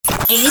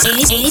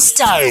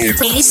A-Style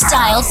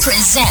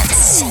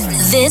presents.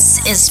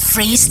 This is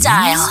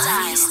Freestyle.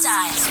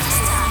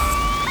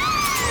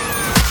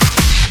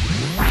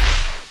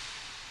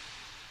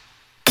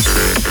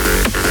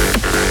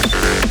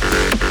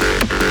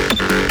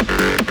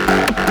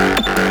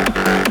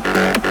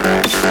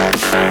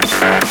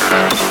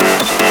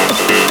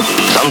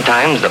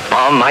 Sometimes the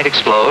bomb might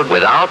explode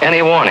without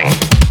any warning.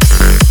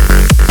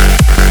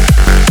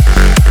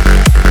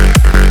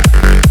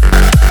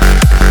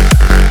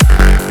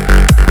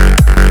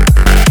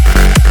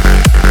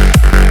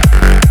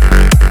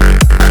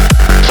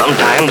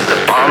 Sometimes the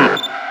bomb...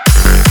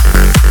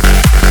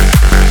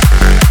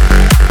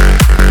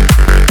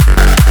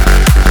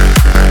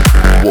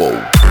 Whoa.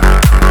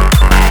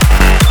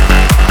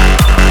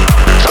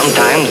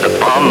 Sometimes the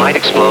bomb might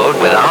explode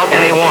without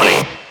any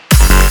warning.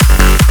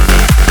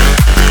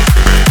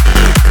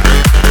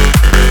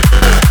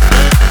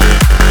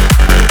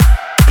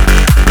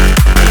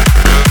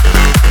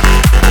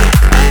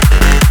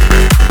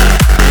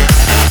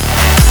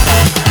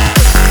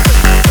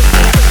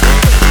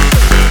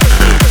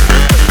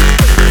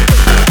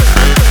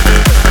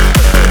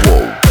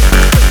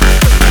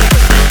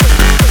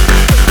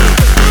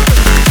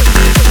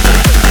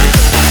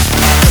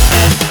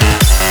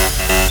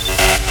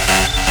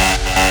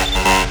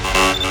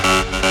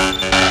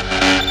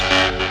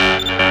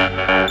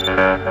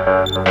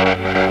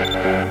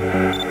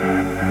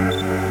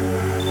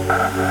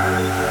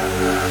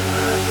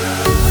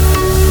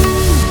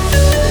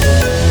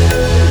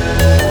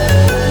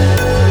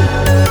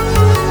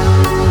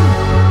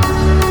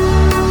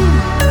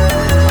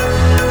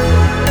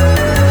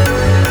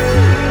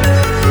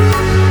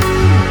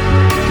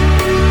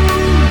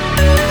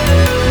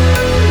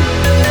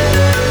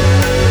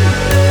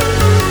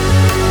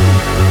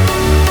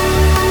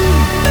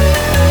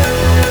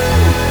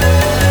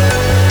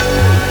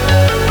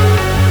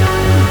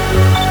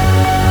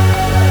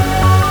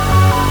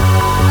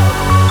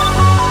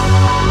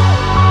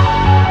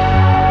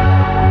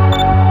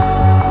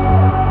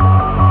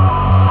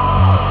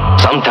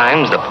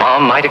 Sometimes the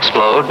bomb might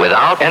explode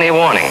without any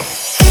warning.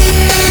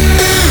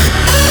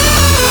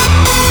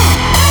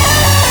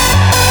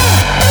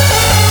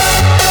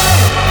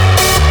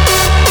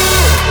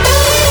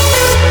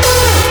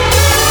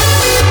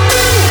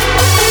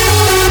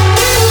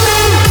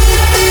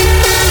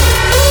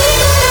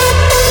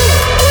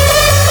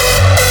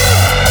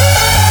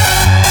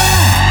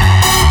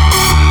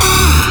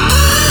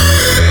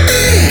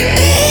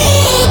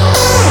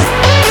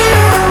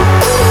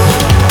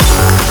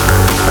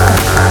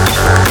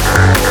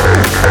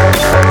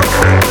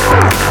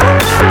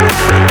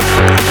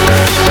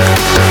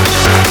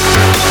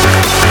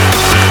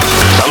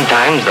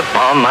 Sometimes the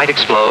bomb might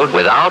explode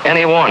without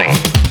any warning.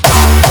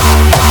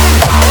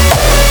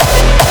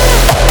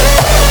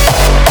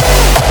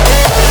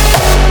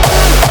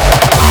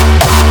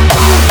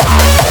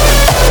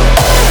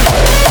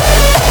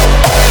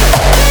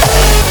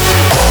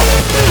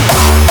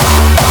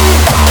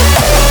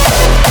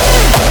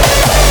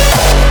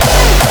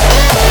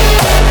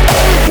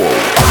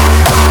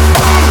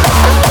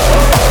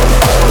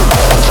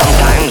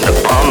 Sometimes the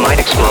bomb might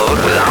explode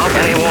without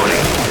any warning.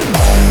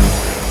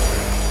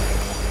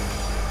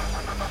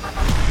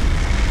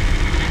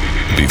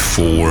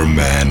 Before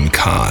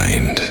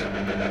mankind,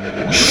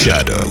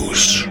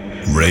 shadows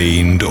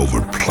reigned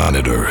over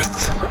planet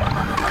Earth.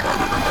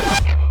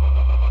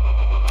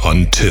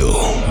 Until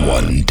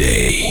one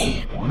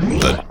day,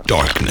 the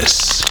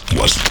darkness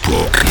was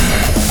broken.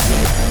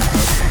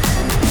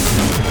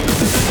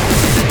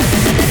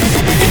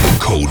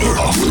 Encoder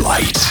of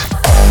light.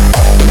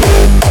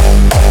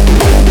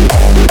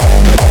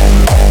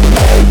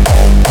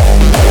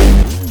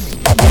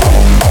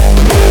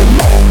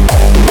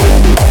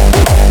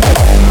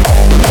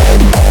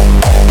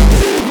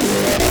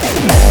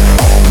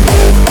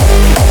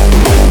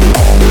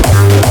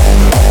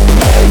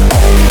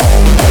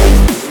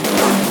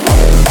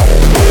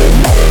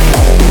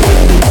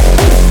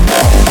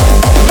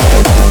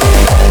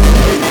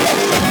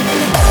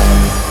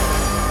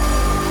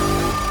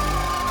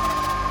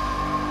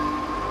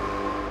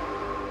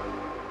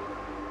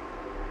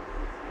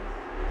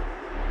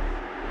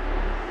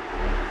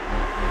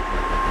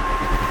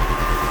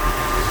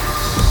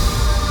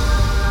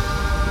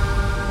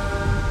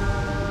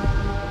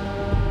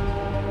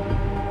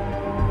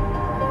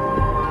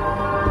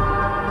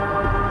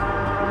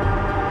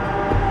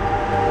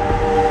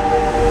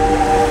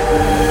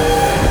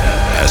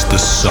 The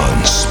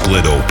sun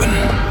split open.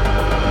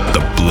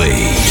 The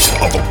blaze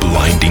of a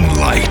blinding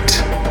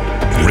light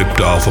ripped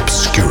off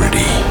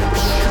obscurity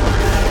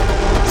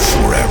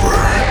forever.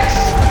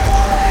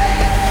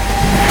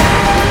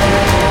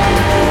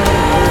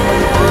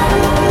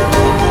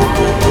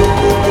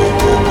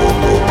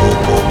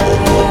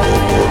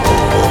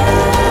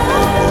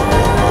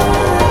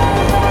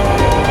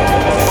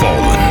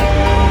 Fallen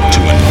to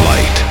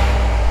enlight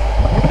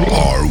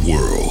our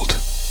world.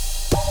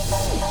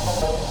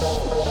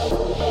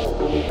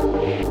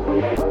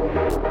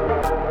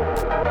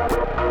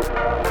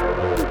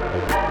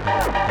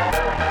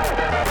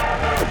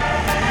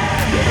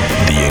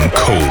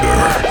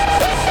 encoder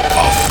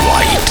of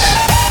light.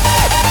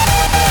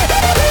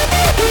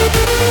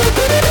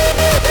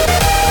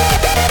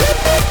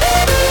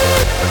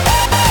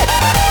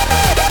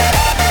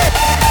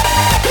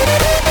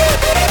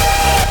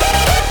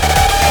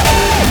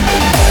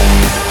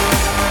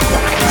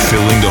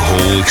 Filling the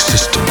whole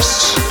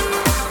existence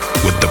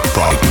with the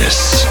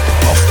brightness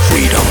of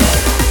freedom.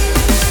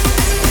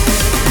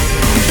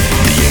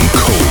 The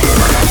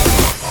encoder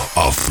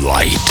of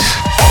light.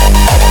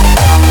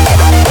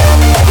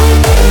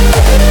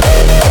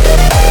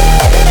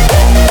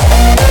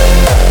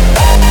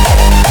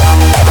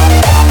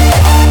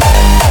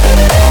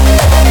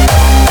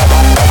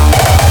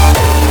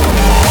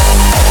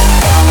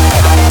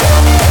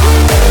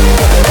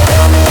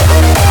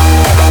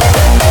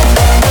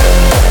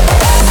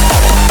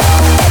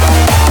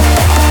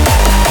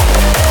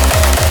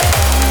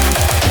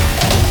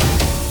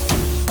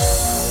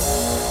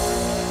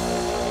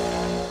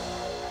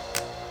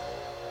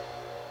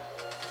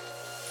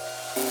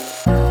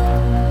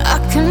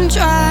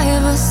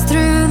 Drive us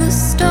through the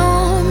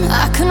storm.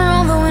 I can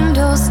roll the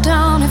windows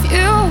down if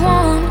you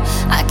want.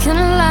 I can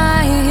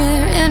lie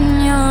here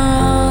in your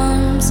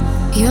arms,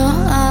 your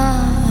arms.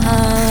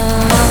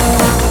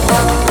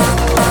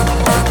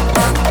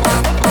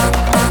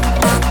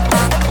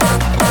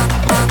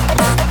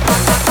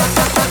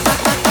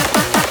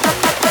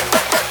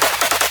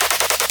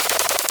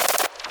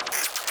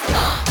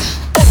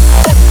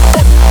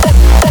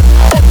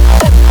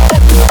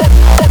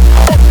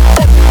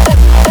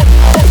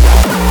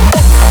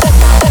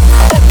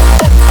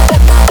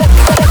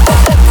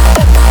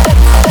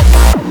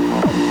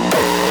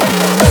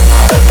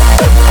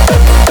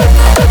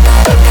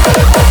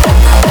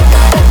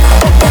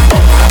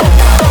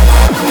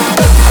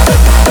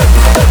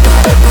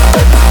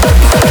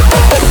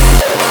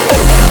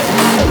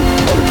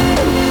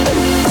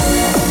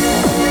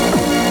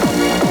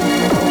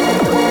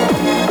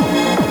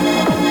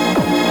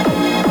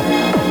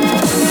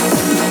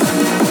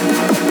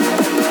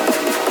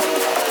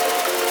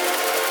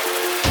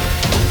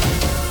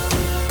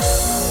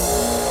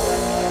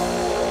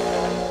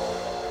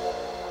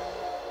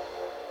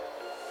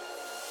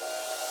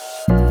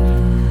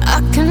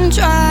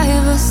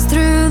 Drive us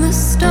through the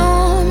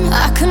storm.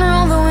 I can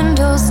roll the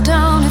windows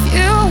down if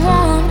you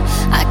want.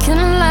 I can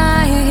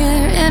lie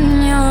here in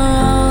your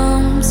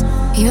arms,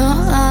 your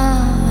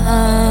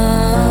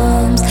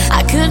arms.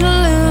 I could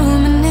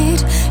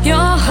illuminate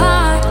your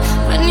heart.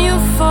 When you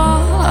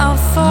fall, I'll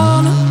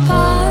fall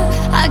apart.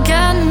 I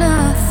got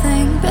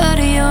nothing but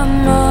your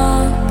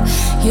mark,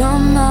 your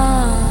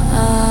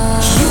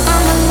mark. You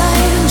are my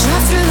light and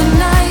drive through the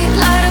night,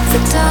 light up the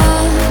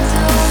dark.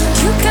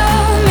 You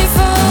got me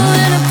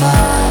falling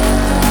apart,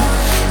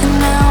 and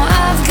now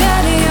I've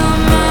got your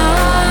mark.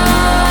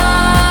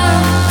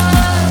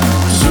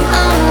 You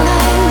are my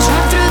light and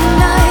drive through the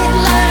night,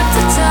 light up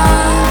the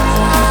dark.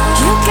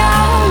 You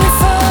got me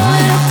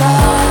falling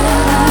apart,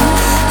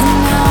 and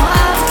now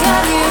I've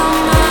got your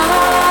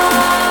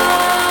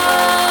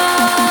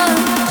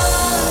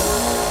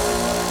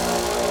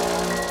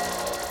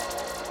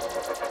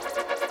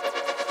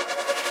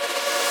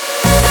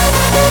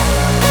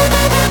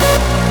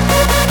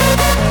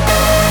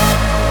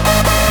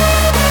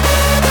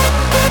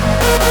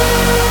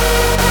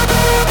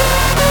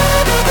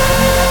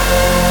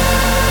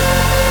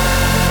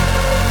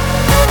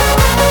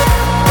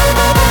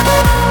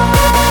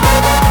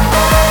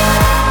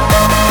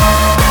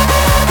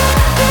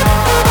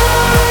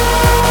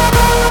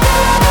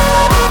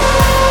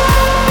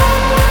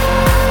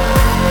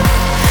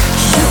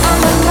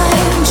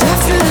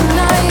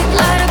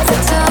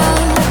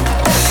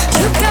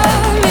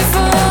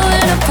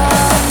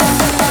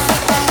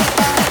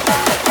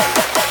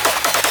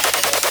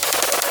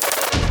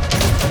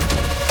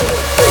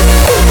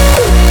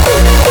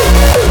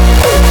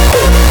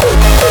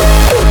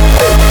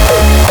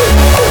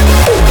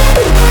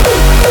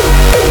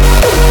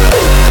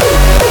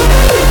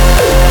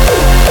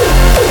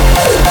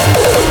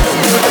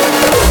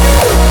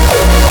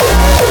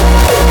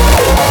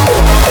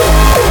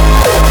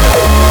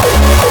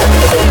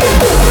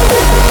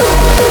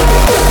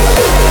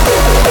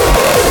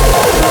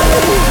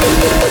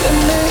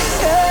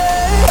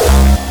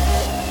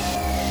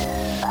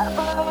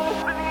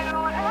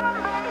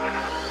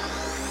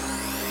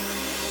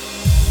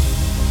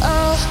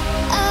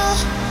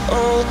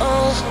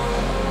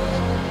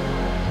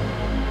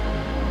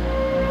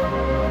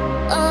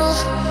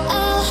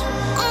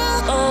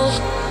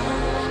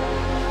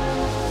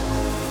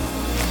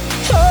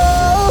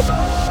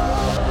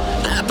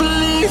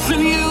in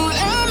you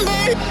and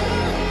me.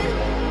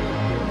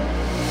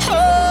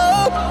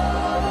 Oh,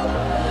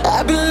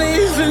 I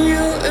believe in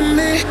you and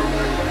me.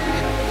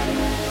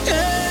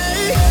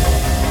 Hey.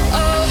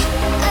 Oh,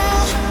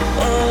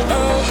 oh,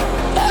 oh,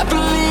 I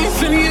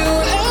believe in you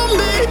and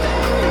me.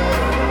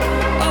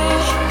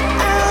 Oh,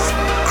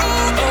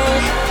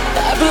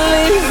 I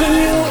believe in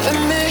you and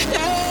me.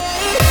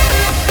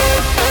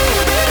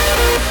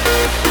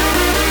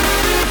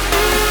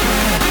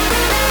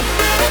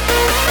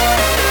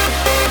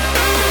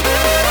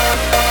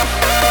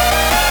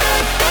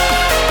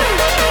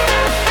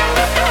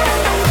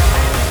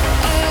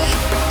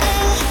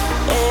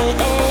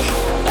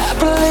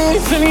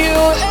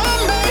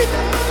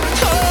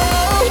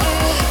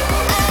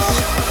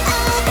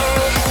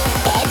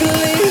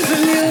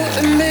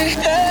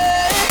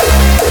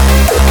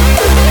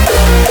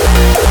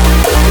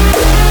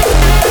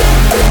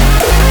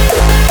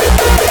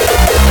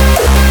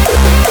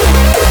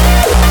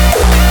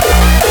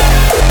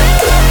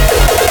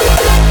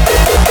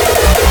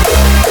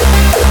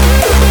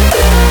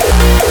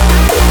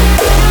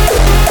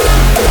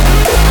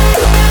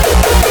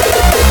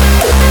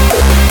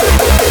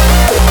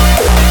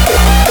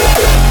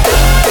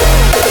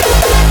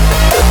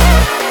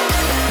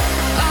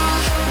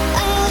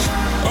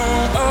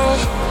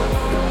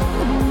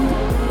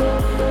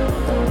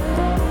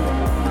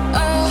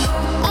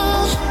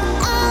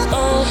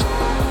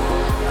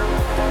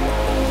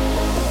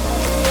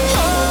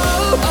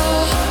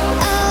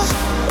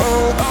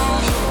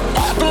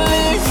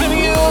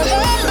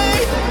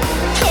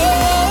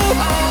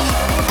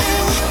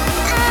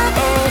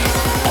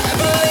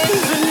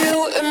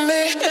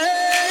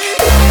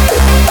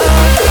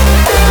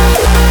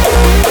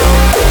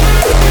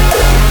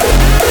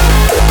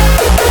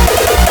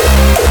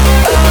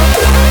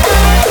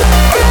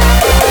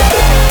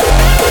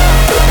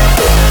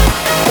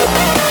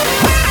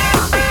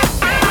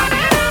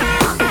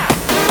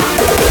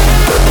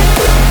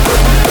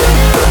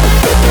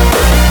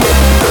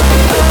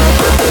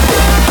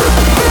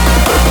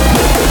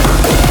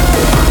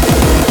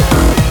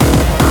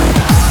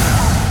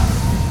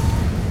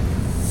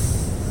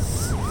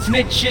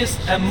 Snitches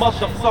and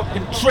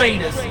motherfucking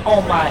traitors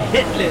on my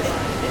hit list.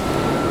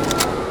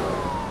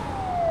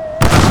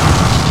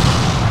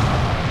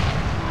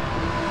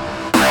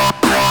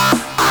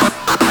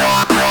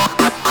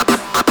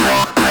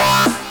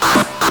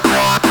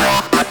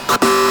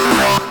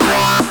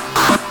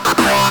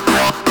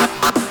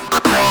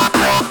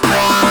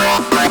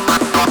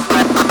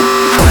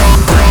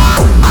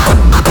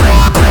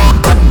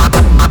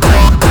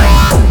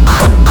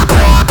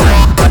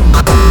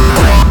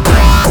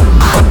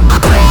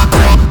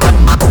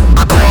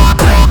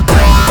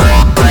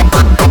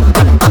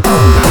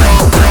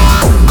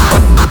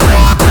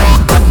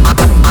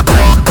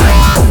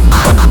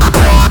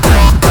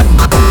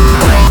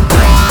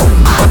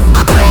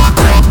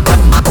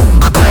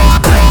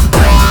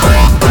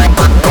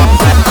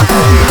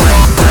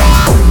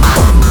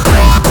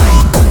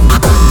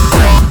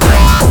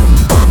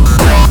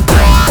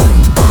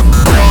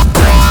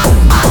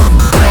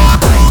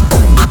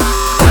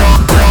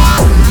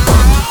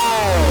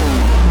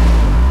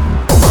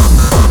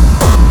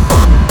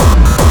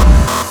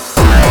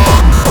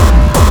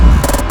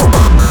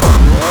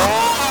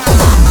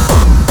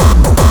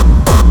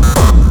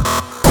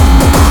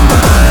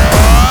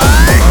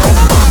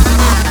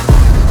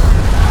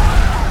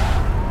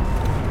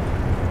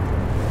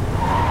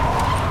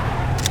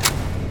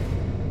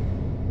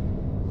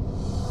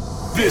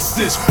 This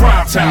is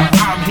prime time.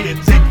 I'm here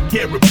taking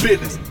care of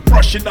business,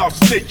 brushing off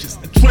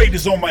snitches and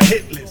traitors on my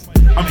hit list.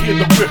 I'm here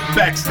to rip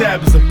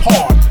backstabbers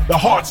apart. The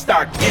hard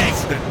stock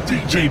gangster,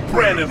 DJ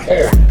Brandon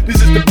Hart.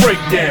 This is the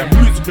breakdown,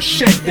 musical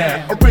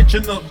shakedown,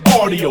 original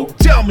audio.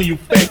 Tell me you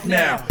fake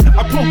now.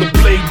 I pull the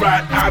blade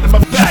right out of my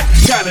back.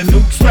 Got a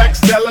new track,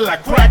 selling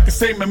like crack. To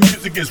say my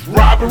music is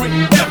robbery.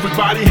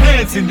 Everybody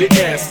hands in the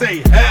air,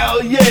 say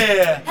hell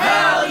yeah.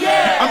 Hell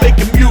yeah. I'm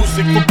making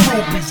music for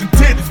groupies and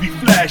titties be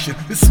flashing.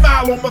 The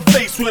smile on my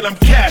face when I'm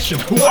cashing.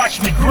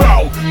 Watch me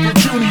grow from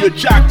junior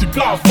jock to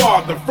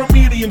godfather, from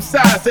medium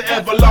size to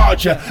ever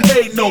larger.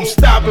 Ain't no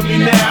stopping me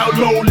now,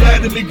 no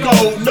letting me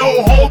go,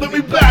 no holding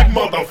me back,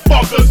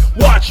 motherfuckers.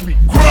 Watch me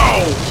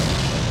grow.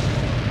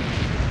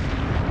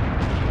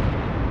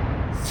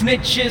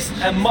 Snitches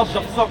and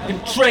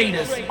motherfucking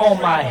traitors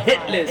on my hit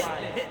list.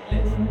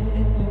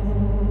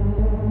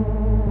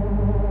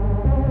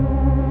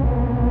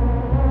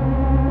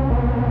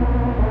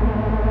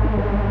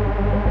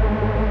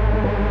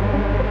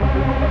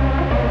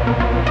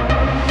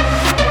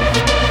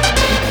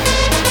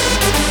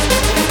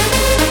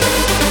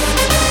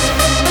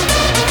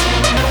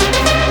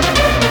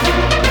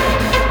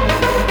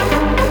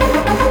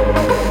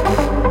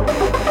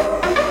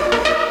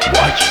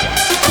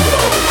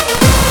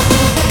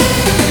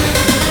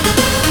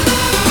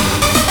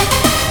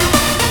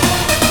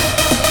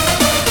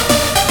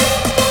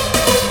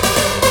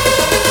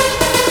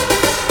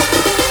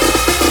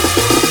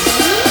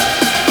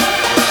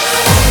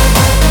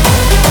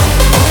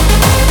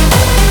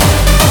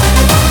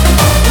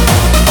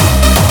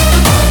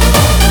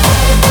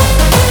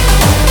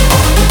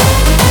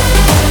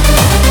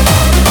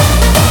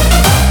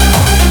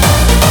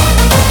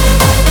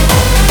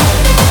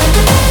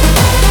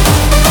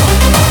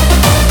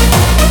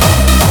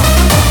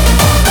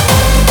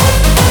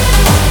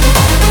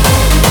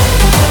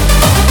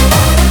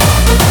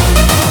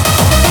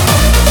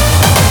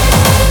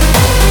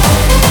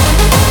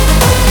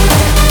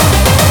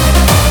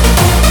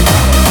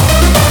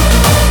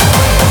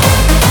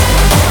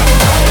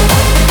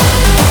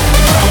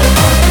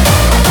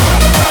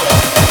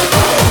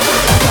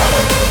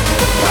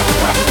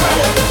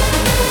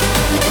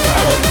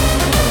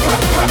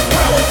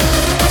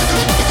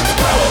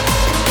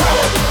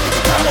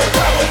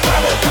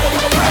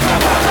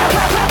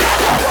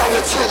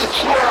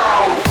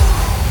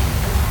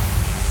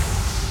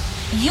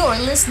 You're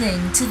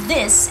listening to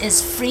This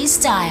is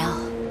Freestyle.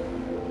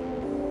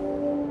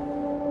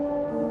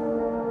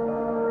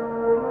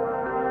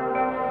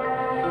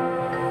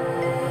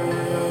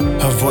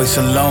 A voice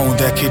alone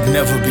that could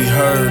never be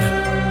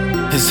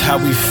heard is how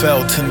we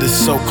felt in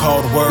this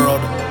so-called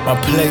world. My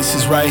place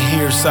is right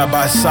here side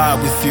by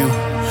side with you,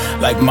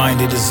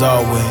 like-minded as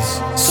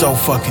always, so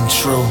fucking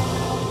true.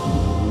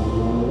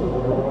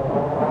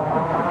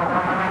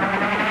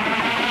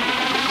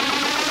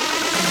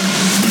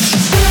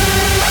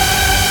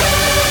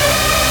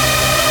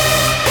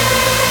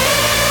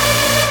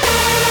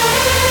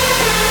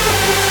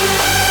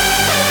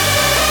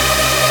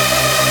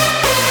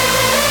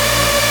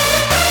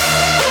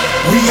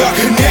 We are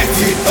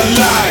connected,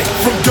 alive,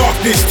 from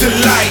darkness to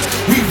light.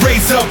 We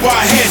raise up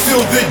our hands till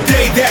the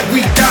day that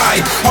we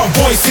die. Our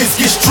voices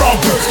get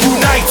stronger,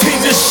 uniting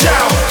to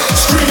shout.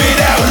 Scream it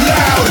out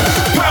loud,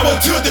 power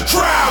to the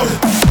crowd.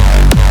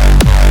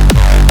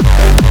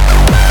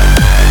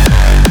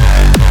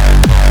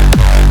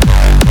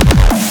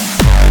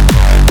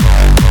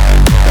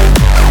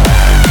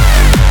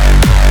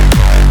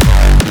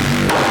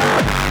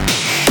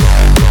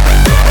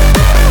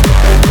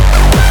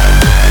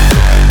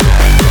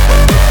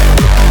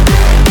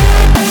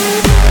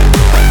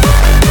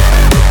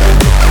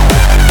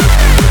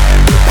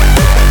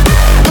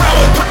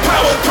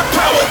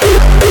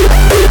 Power.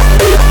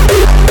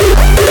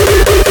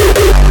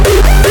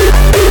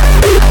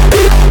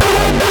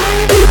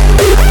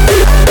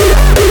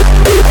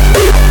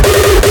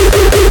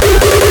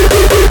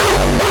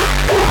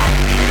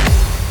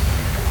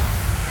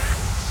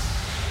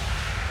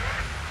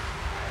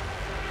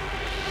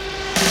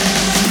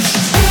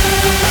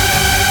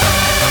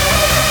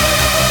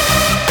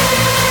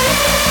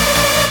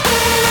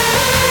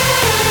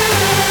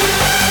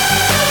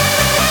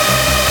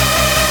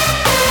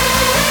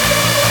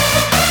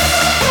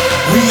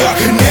 are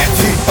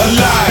connected,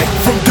 alive,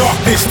 from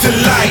darkness to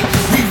light.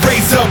 We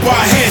raise up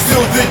our hands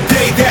till the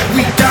day that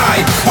we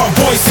die. Our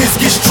voices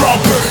get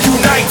stronger,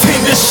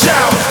 uniting to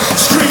shout.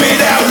 Scream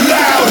it out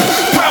loud,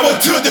 power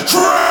to the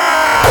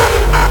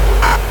crowd.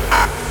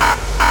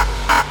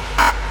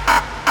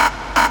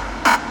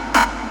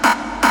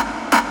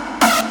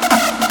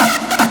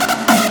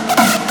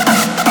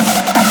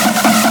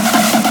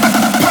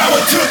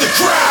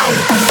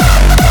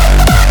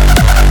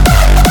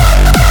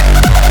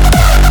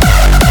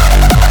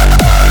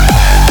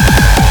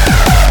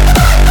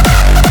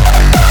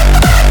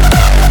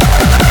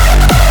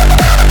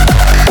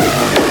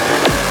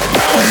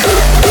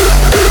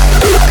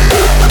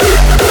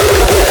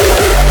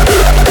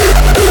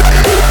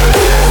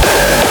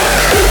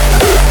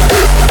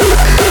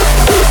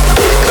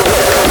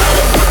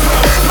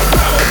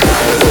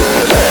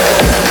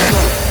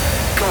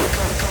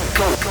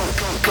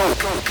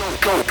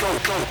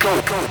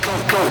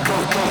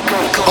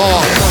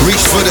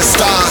 Reach for the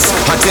stars,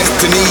 our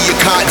destiny, you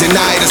can't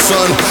deny. The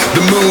sun,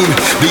 the moon,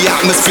 the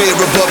atmosphere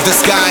above the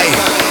sky.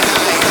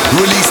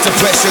 Release the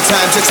pressure,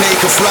 time to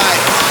take a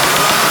flight.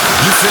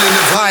 You feeling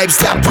the vibes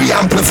that we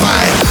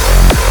amplify.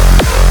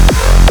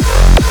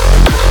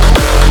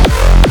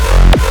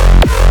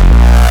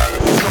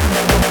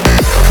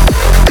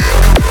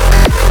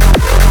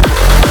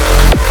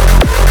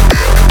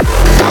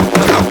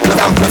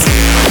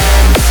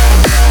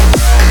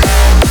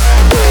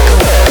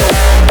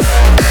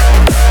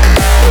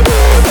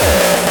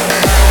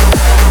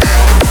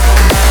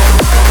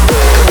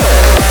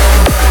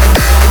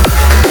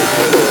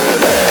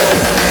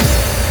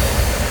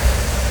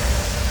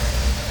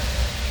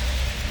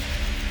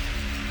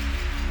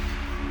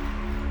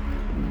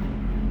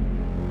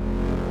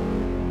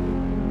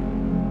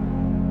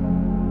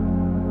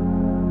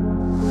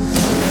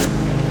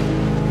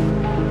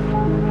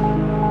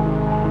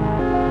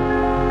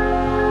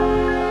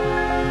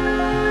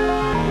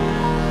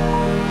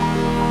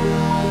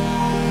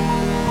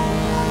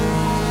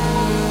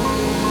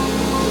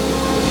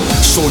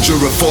 Soldier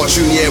of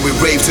fortune, yeah, we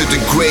rave to the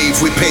grave.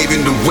 We're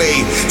paving the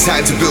way.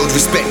 Time to build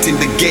respect in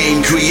the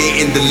game,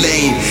 creating the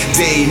lane.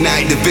 Day,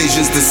 night, the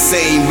vision's the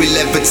same. We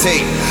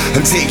levitate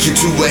and take you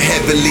to a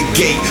heavenly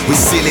gate. We're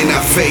sealing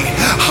our fate.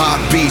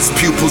 Heartbeats,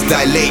 pupils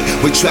dilate.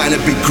 We're trying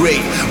to be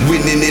great,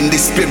 winning in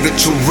this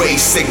spiritual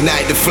race.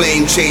 Ignite the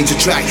flame, change the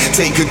track,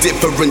 take a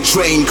different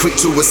train, quick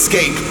to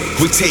escape.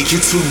 We take you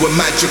to a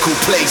magical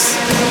place.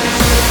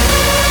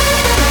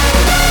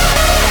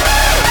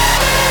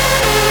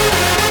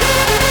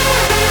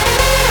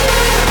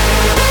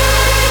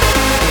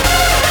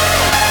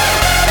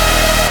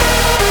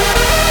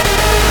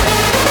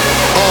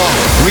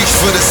 Reach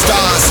for the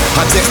stars,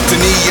 our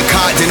destiny, you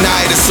can't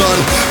deny. The sun,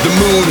 the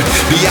moon,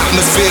 the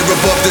atmosphere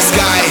above the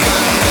sky.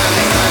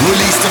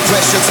 Release the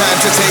pressure, time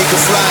to take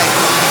a flight.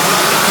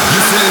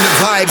 You feeling the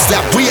vibes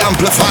that we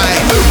amplify.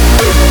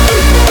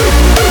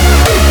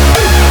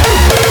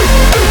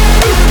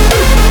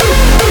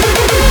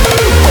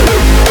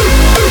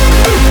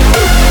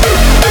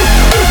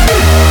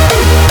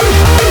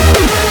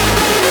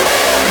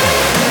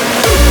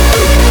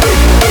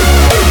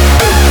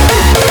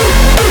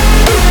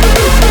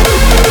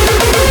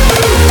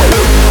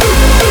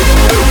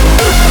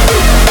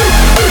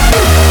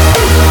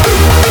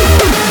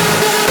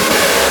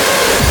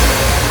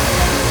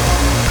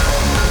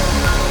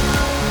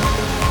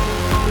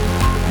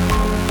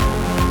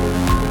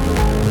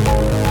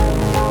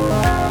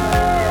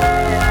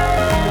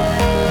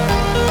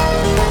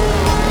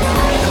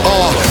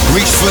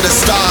 Reach for the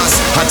stars,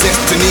 our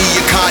destiny,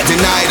 you can't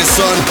deny. The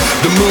sun,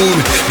 the moon,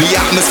 the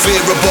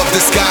atmosphere above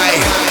the sky.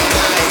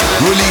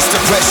 Release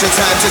the pressure,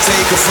 time to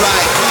take a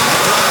flight.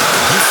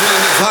 You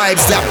feeling the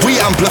vibes that we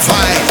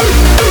amplify.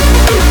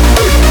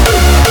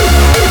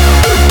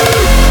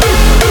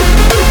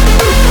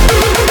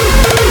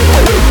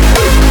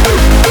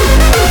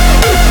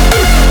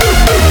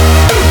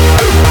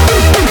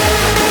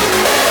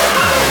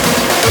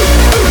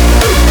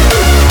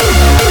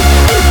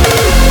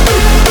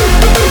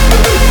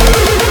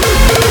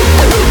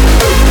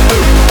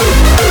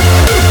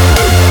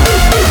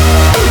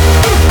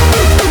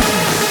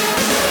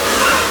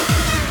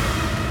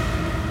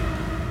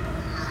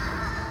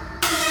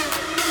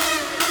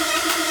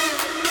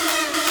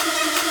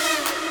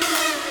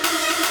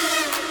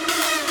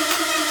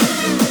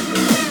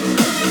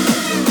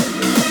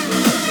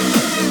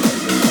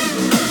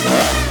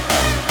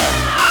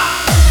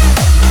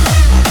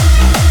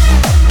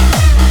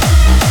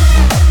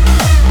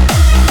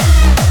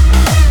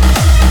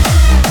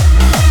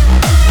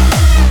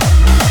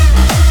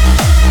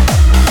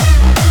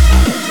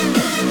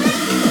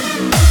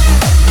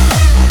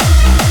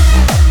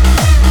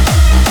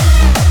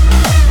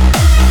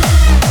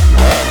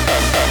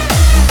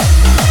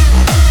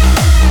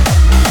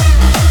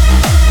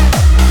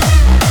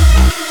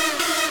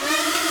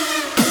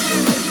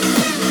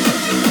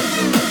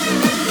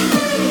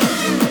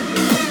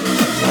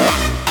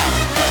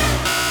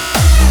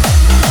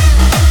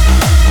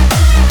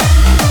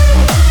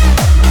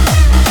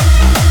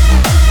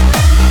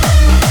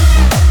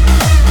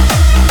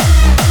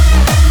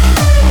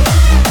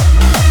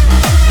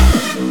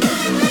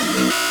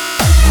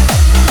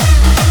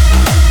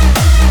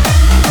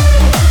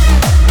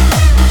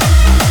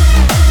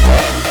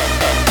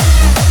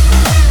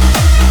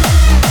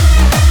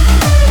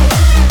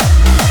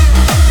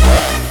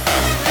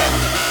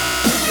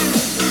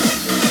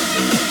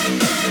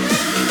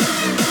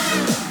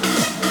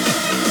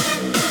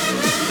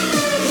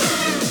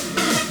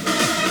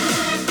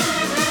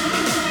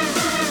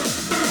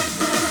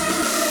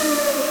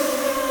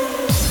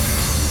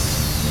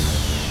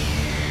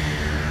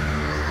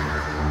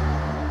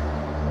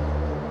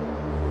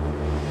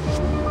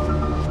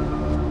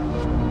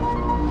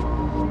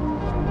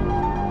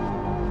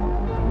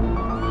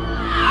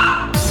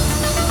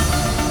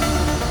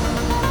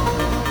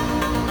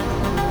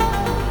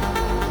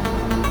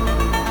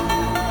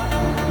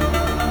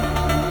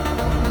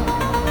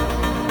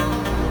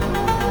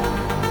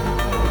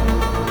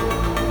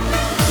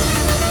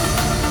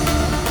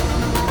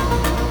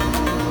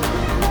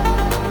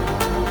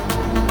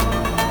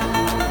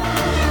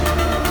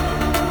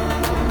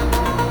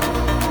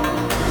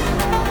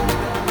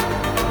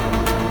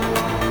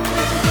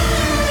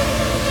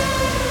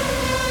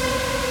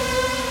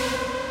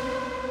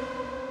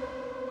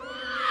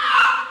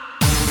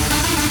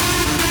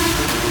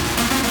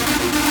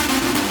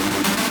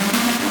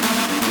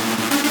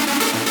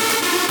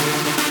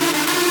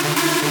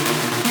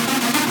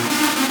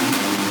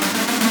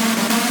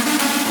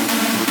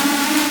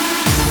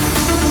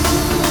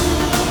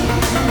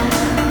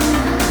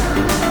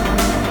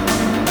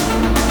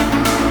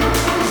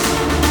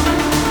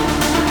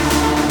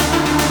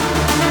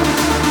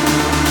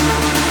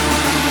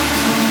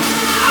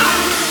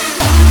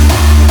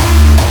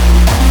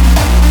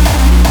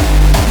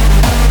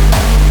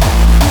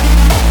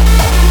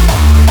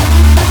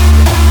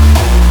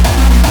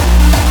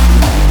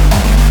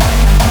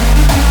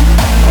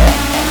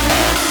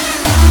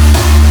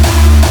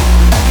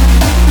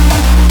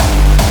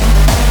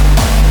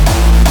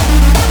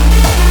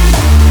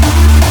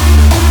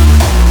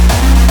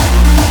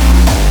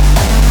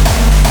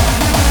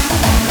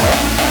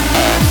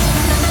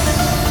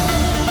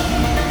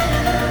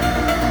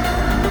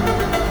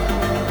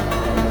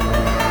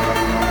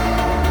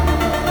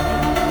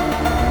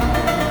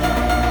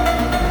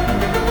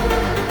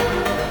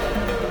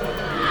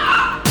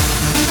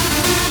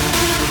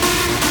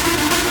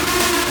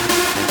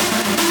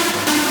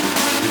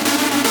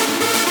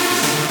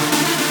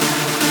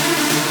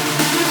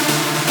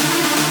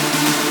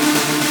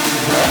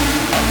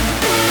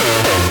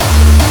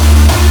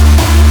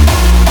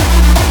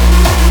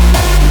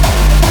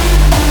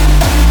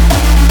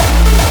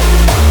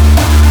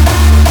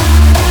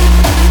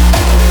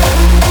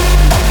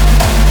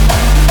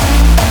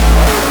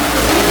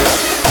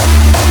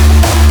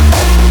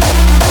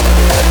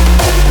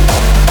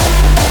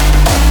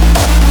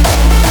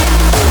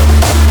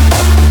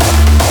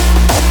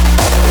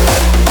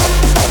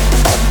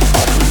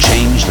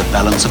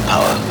 balance of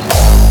power.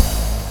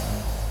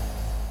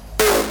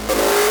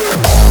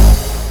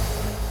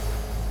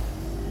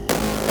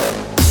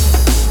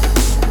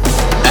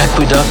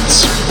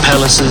 Aqueducts,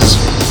 palaces,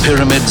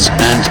 pyramids,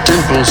 and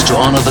temples to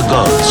honor the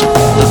gods, the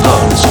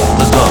gods,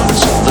 the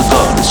gods, the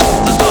gods,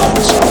 the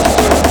gods.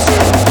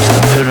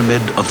 The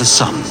pyramid of the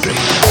sun dream.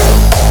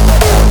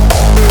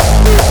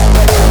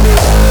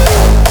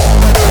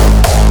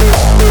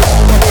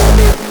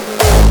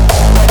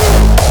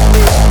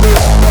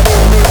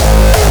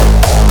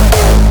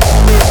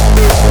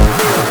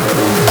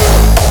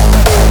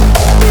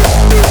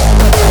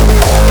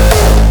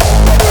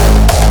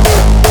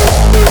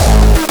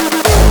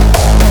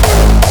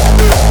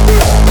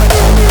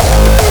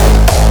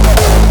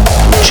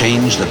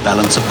 Change the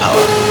balance of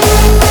power.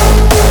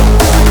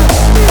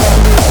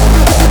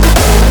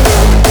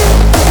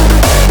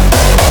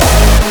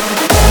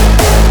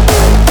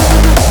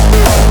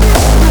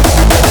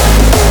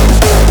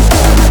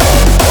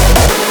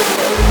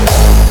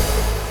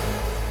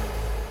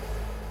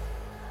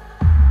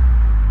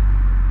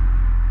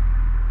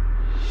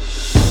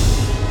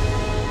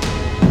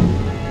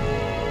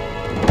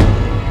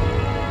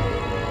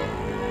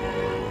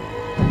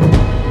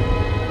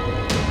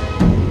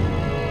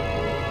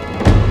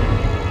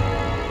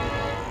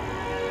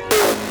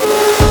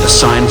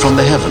 Sign from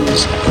the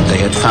heavens that they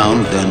had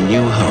found their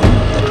new home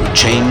that would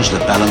change the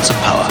balance of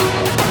power.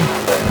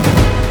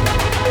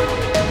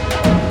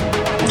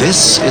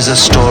 This is a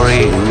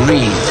story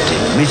wreathed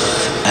in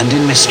myth and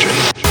in mystery.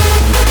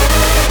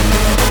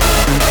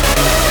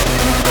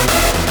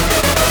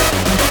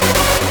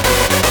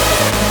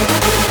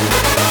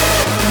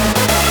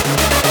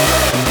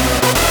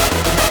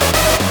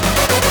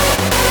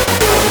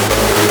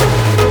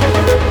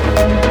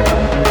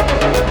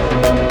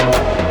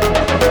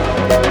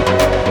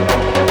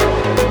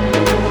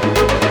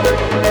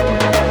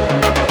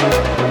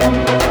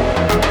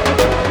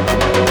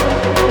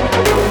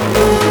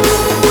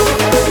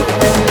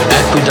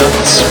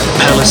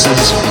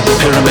 Palaces,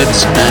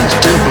 pyramids, and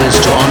temples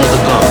to honor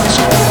the gods,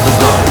 the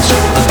gods,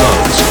 the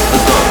gods, the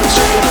gods,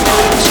 the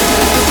gods.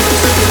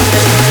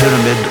 The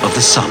pyramid of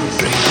the sun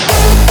dream.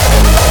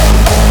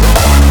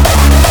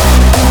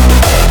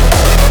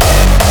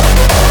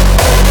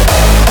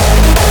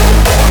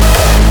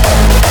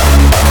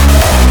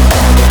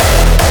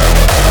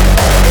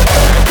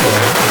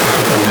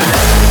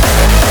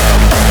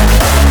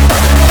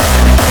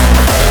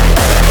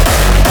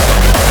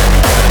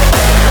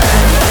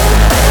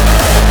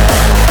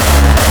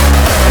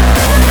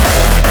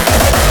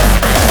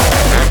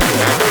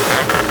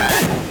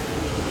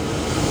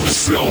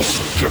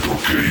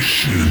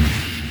 Self-deprecation.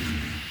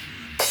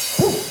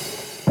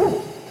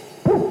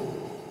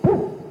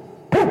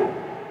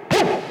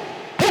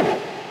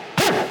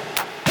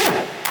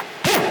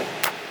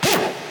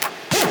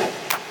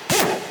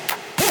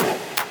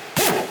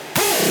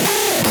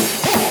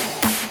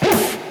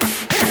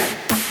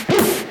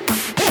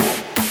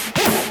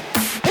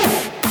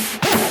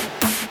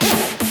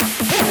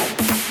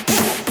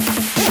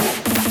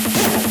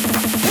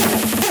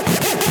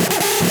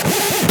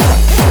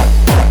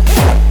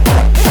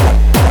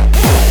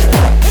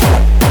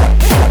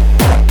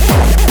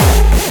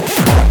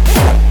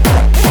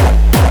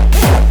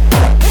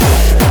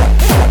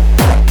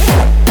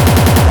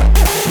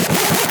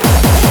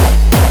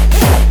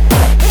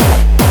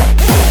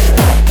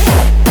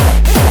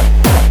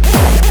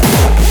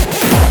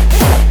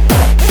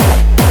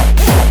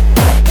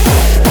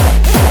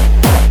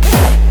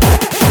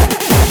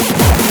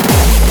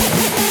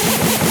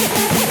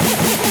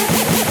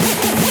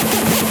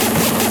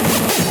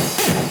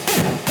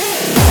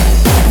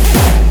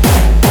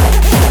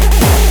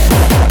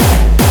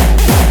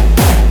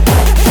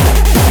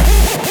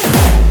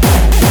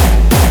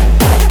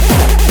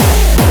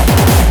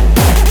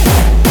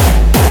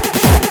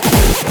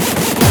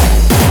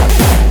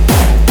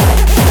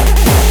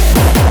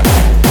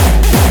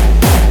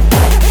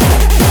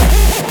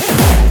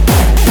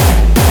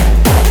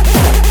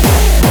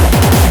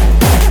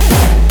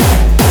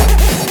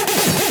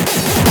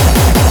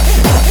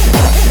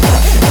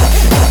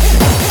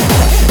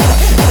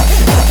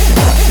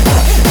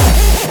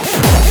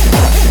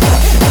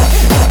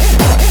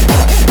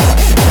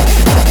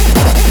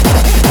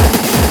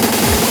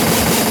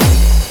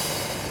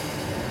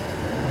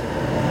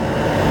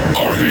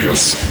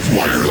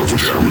 Wired up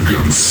with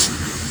arrogance.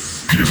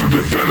 Give him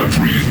a better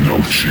breed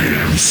no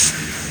chance.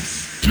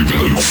 Give a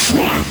little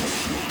front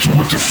to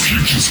what the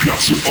future's got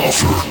to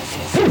offer.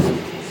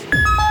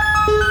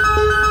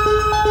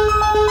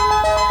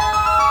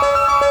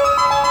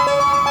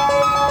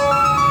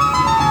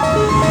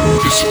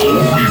 It's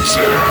only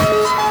time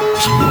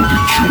to know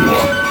that you're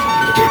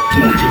that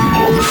boy,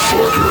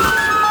 motherfucker.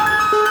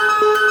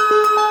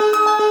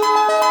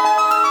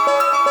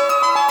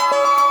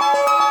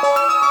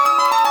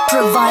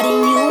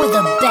 Providing you with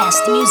the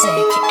best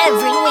music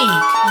every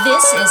week.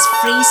 This is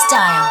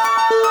Freestyle.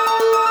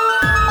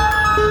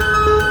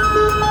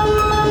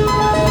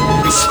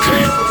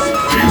 Escape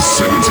the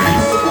insanity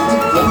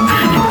of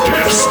being the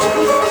best.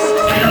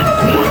 Being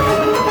one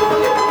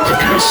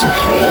against As a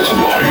whole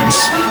alliance,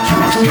 you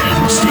have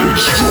even stayed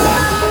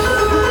strong.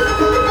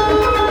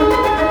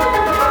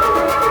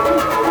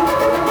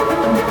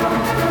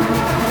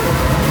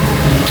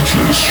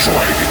 Multiply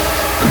strike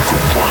and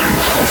combine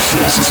our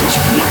forces as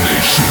one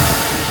nation.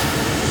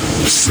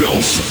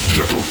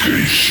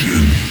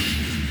 Self-deprecation.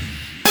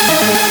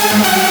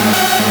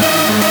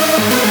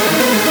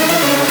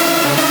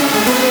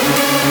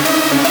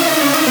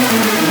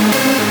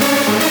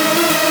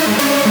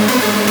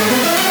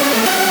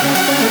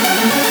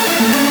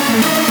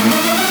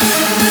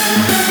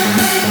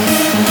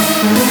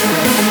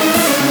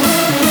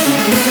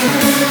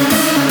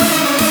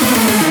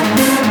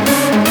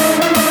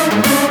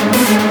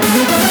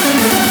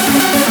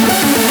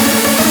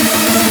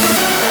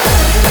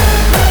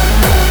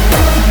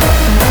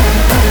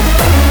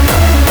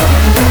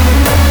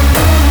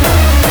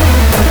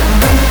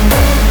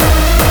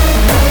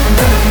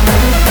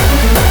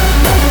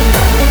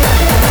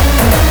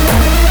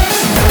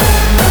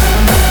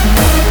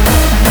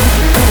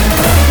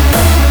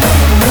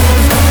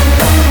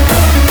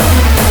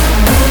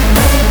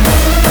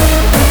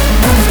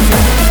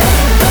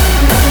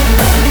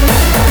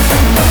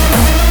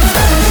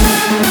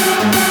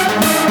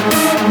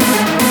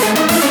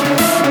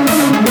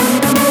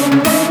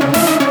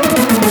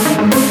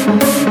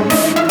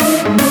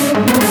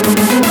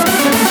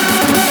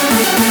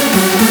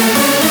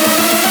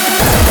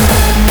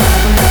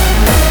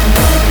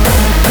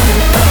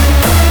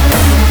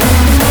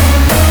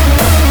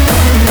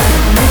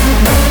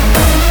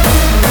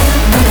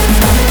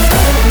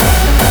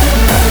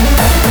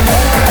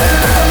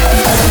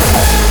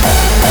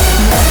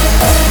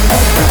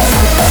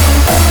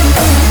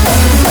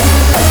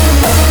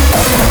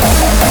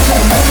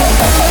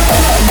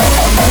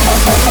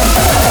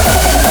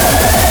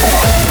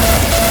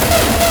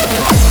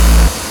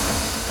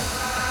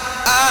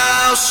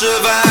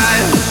 Survive.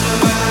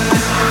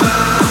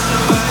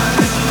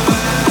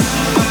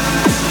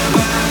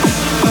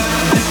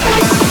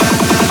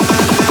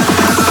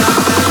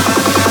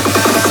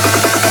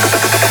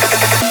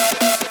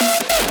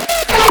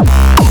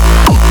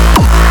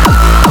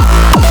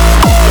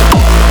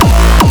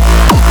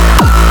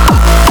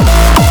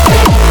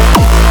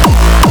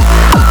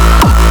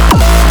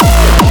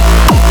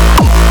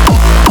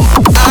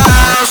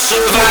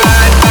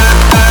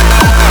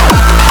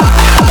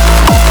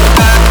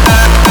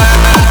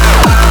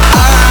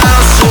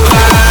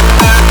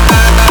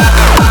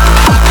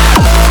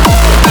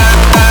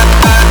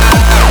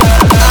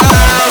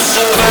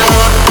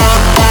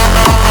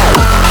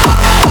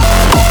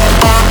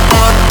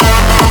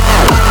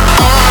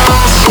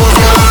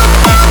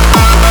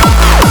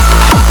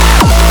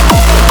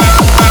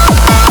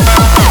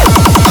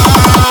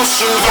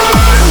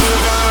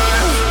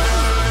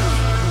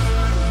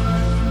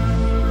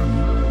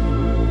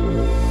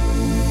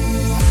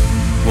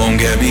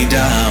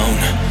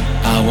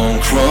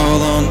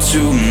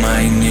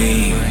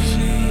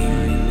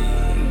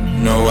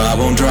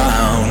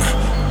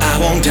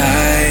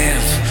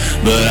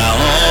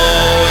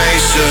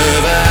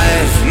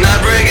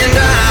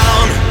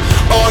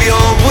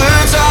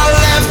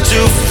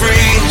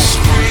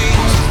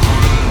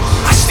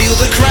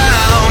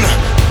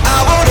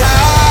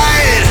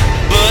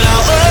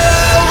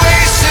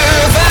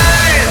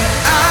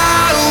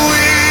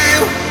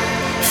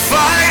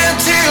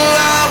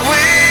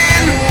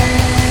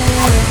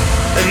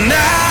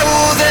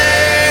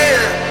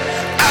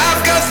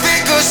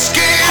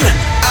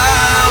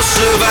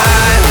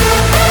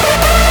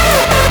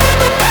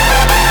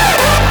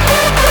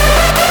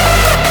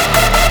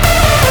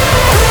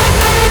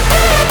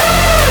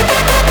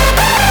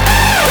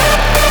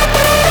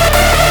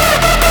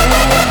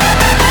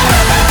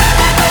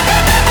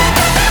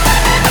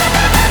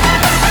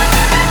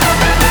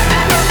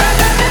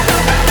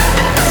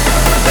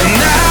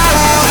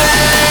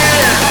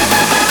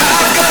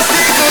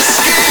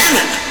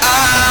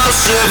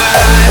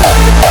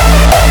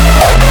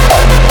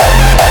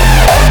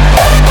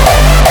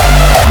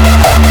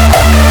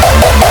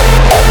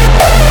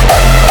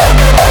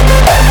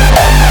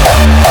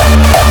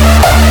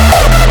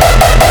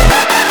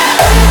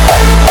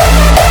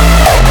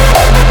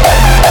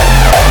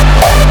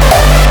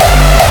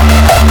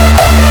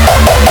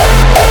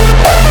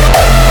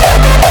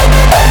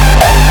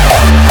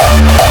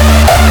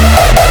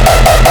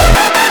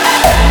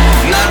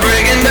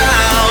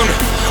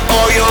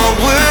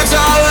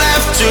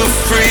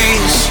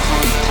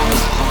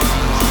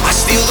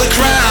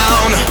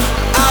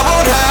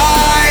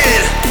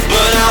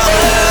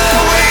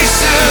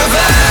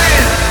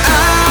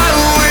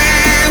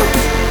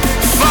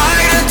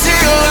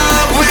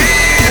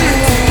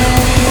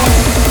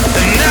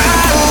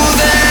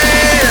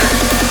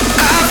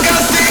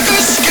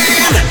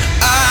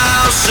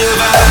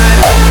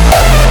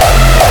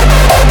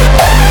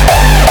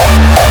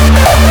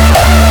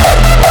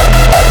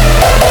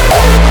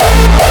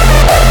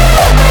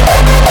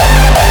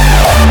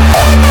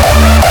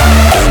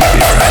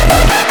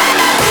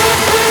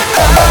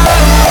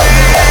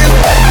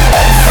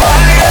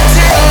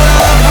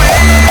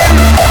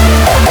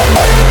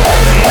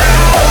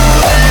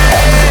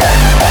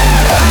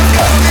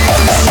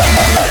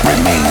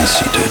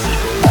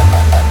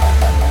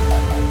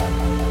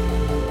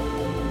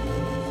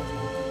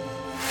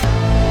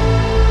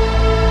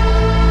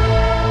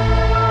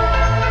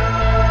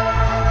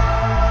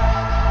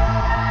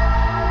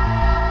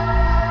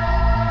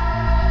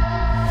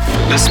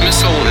 This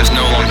missile is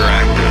no longer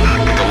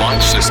active. The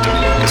launch system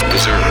is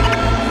preserved.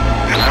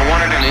 And I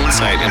wanted an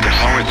insight into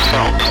how it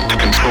felt to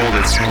control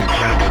this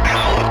incredible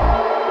power.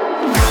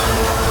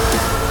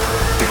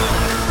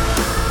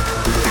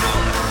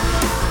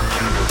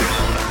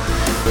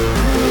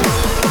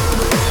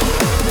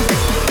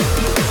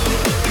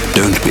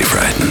 Don't be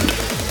frightened.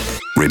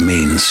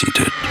 Remain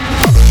seated.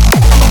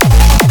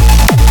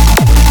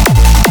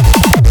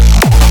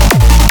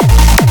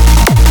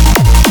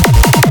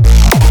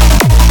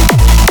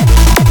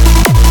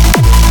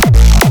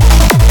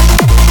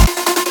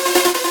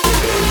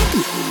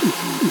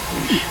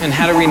 And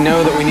how do we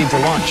know that we need to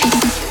launch?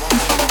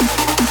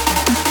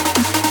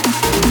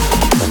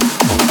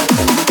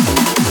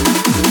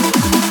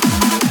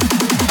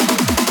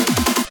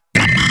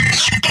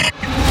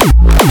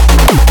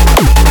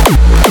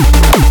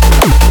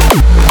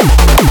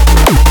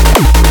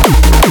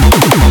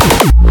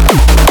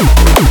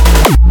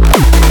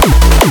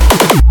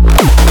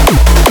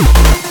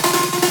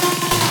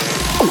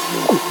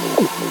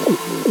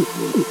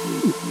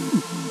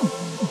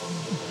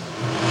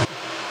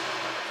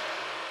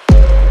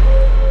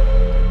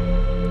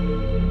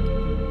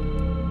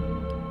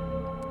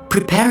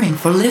 Preparing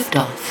for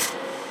liftoff.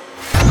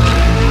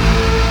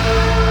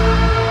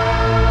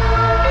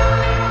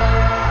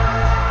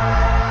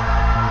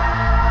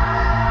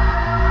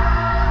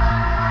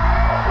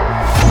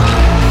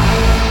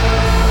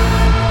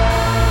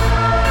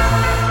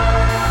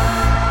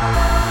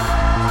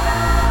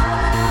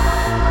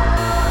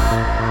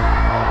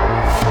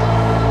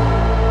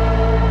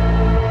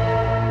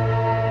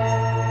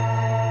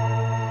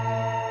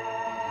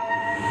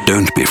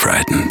 Don't be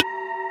frightened.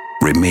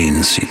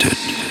 Remain seated.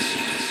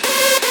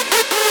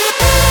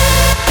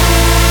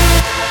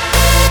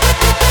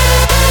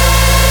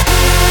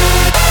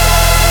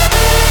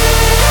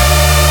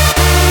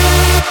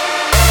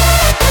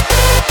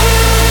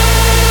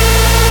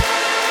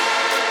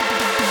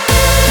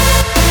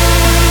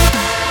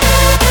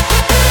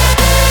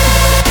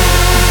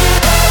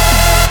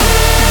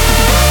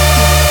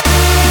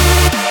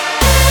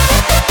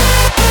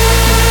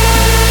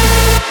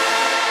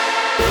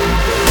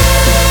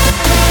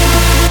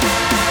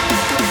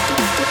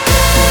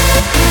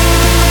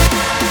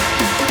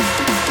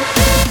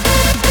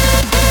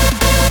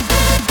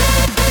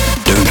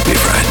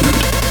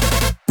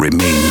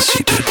 Remain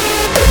seated.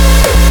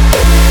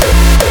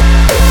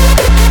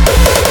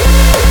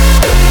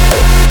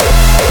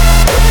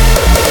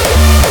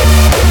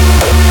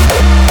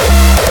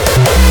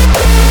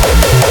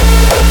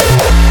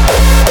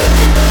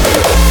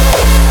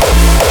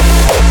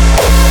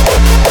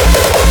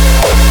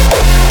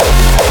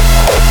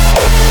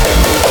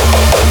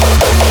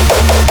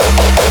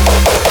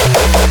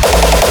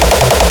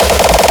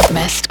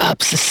 Messed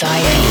up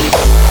society.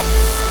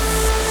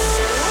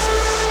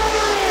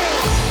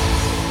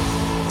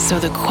 So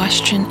the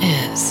question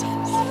is,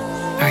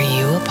 are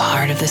you a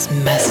part of this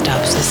messed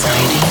up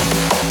society?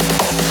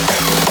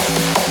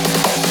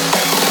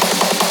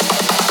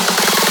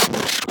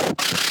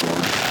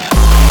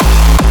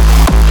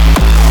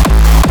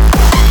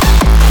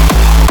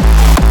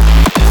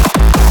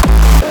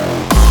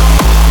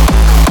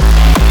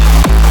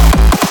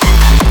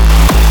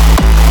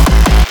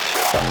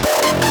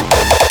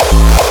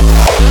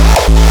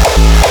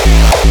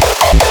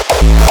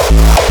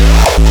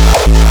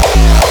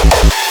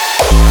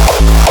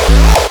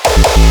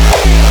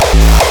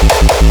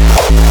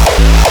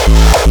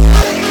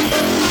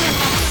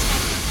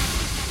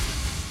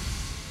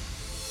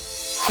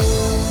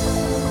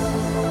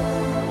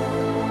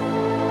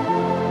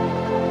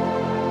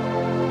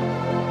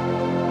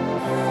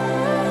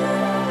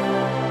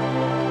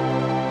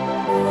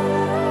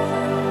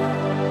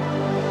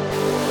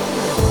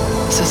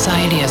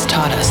 Society has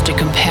taught us to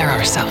compare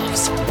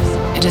ourselves.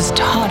 It has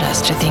taught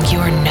us to think you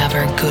are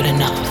never good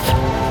enough.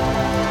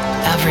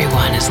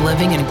 Everyone is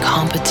living in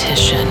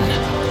competition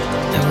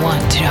and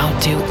want to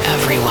outdo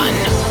everyone.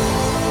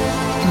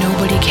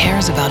 Nobody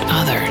cares about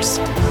others,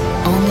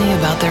 only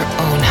about their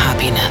own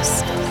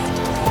happiness.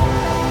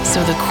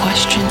 So the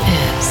question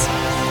is,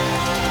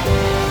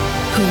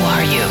 who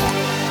are you?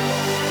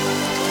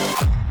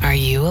 Are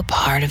you a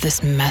part of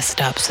this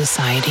messed up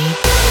society?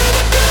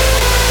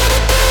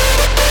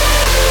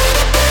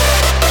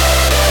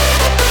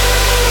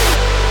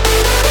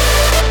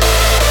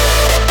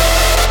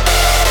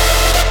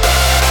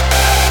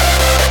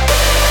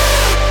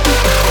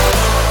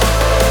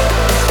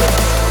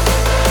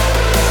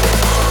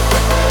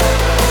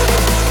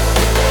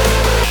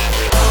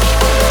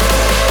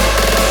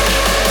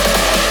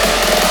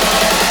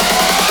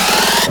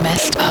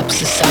 Messed up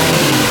society.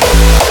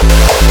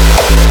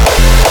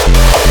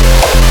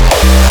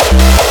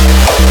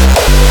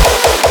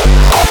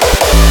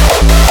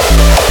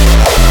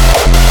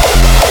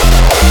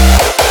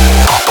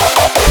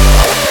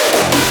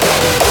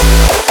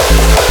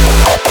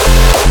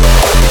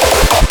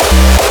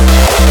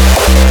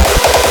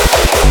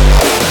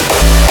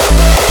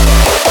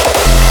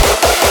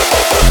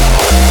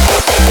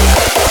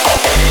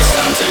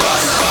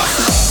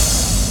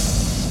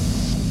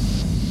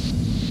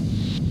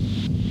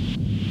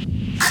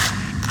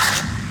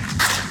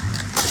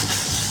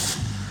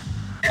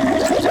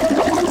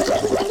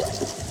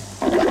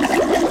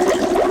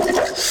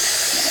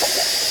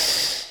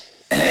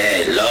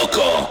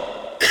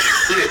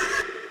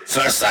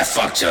 First I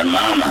fucked your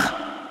mama.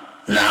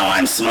 Now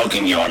I'm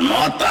smoking your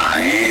mota,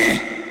 eh?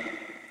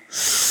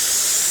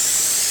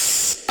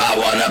 I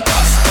wanna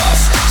puff,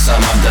 puff,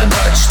 some of the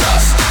Dutch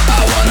stuff.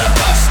 I wanna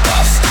puff,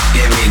 puff,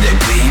 give me the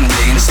green,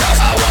 green stuff.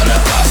 I wanna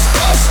puff,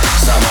 puff,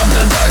 some of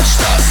the Dutch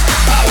stuff.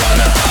 I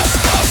wanna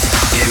puff, puff,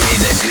 give me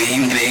the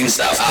green, green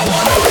stuff. I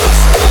wanna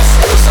puff,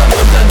 puff, some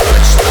of the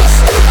Dutch stuff.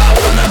 I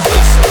wanna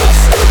puff,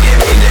 puff,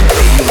 give me the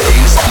green,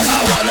 green stuff. I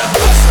wanna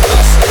puff,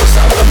 puff,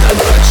 some of the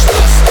Dutch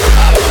stuff.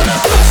 I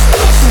wanna puff,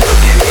 puff,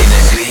 give me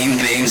the green,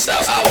 green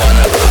stuff. I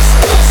wanna puff,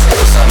 puff,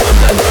 some of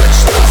the Dutch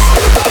stuff.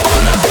 I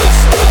wanna puff,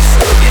 puff,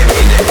 give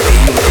me the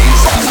green, green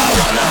stuff. I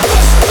wanna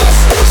puff, puff,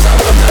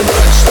 some of the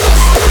Dutch stuff.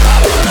 I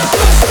wanna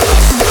puff,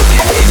 puff,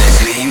 give me the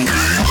green.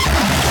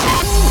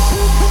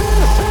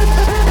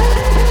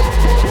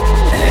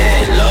 Hey,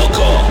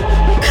 loco.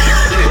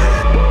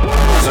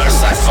 First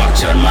I fucked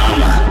your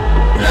mama.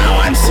 Now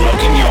I'm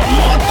smoking your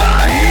mota,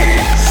 eh?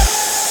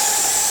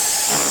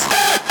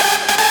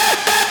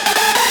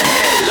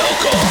 Hey,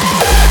 loco.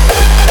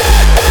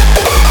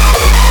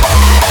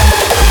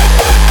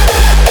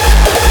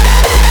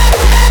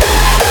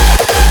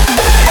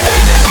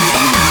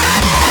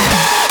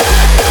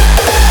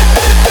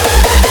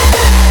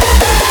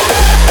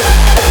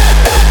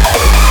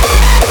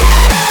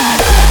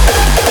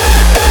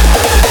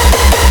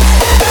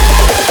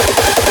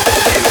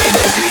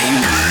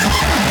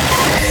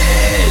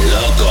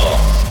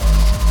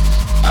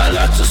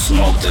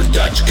 Smoke the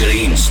Dutch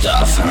green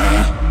stuff,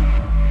 huh?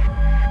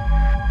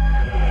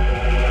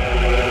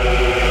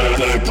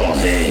 Purple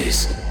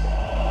haze.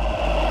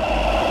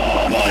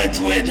 White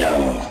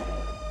widow.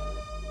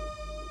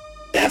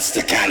 That's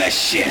the kind of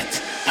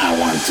shit I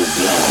want to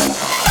blow.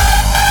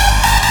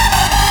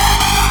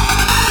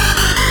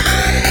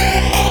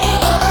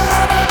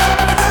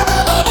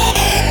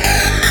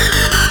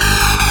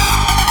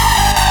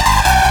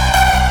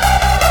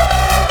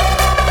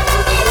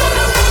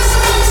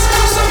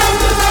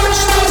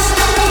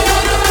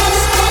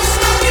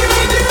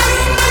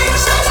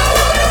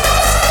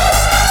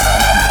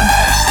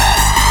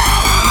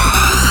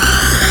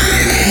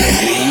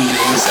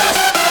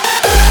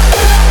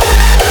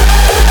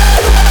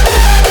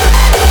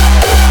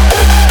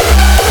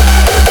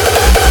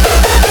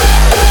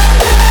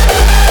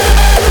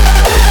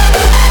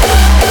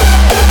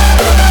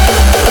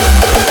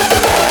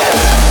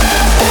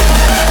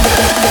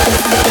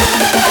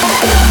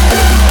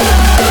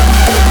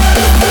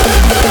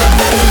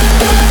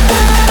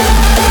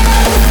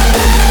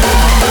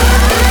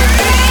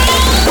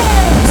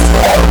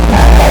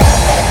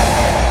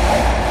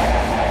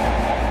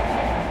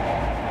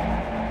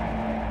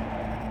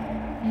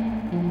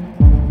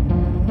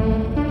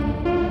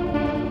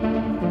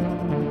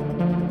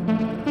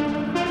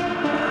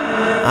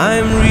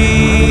 I'm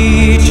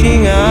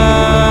reaching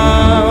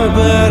out,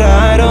 but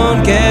I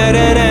don't get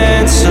an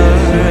answer,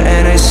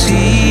 and I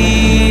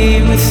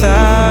see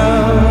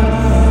without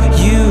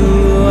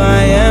you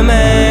I am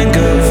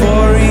anger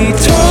for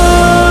eternity.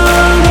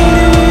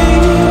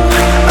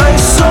 I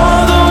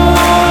saw the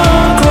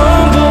world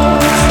crumble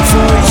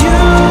for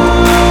you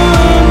and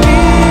me,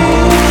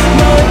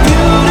 my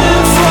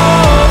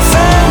beautiful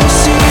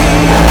fantasy.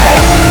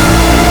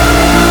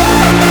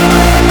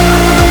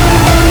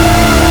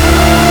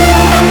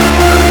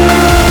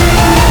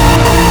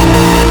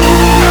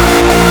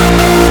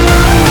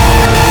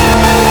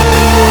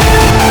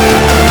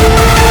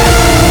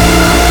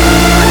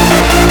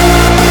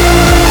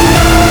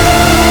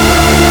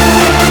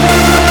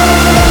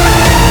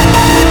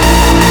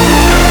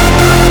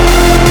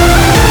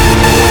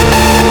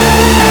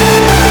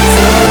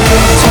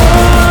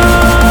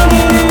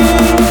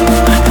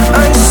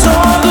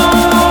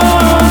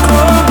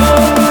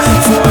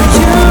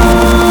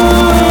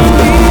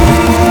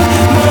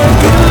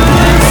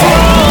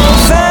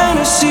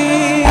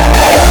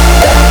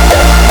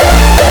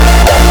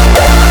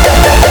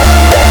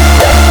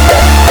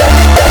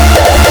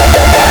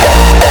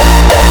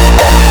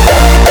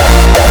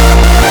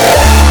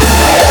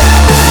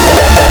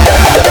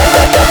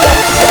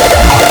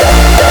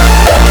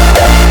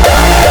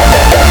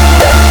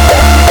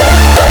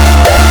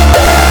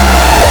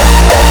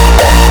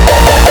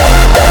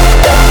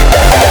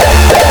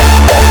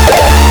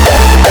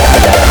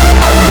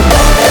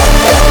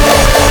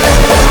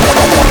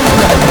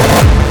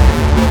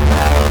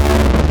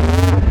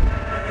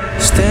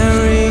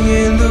 Staring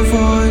in the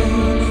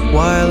void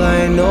while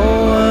I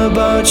know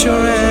about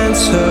your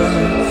answer,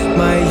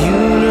 my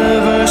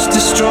universe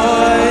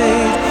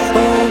destroyed.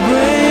 Oh,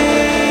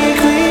 break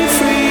me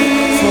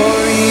free for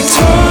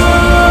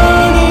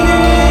eternity.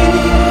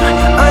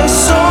 I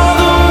saw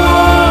the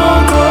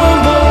world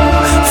crumble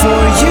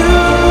for you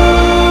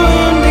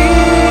and me,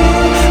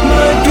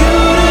 my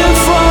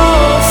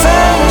beautiful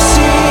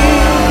fantasy.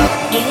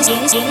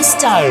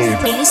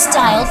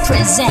 A-Style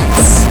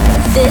presents.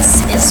 This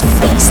is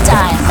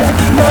Freestyle.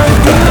 My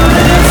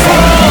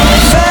beautiful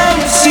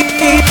fantasy.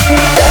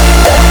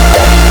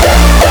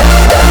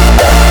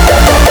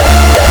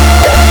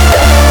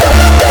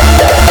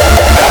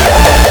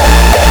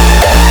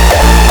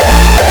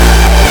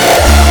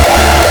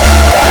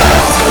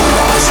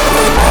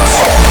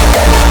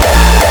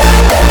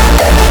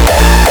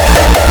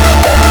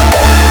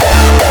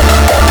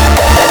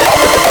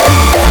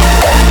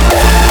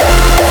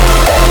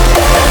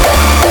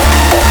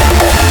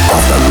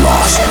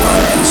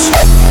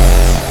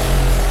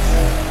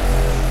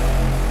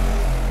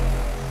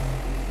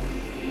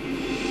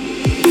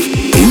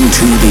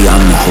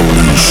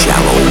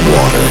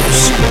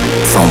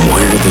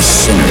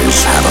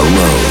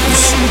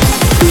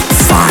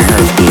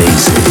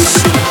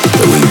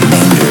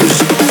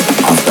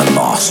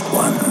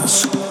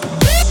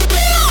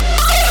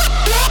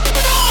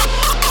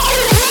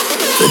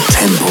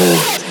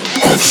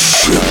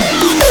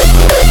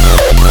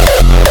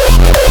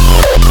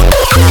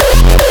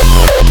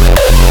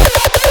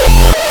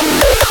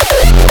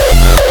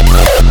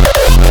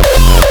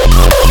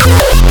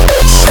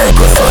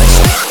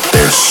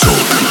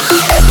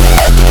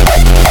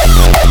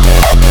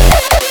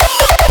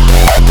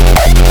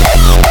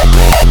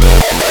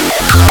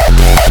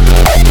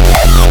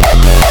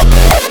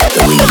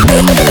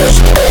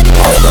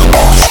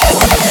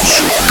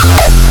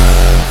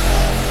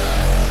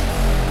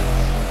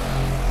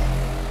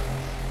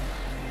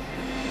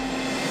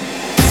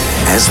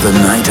 the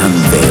night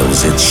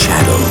unveils its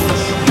shadow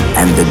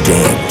and the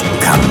dead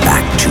come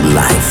back to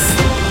life,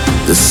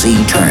 the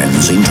sea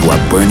turns into a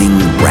burning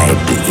red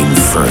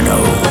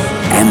inferno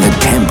and the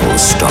temple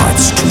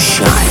starts to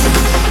shine.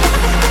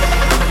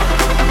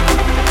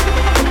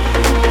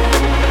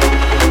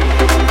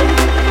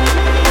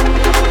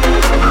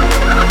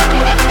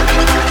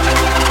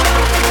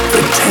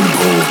 The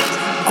Temple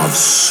of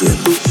Sin.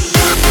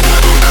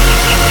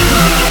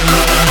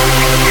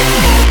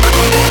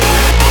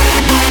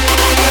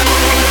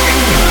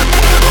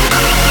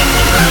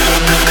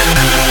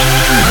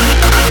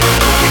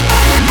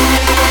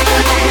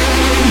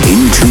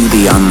 Into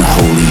the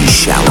unholy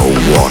shallow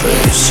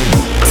waters,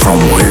 from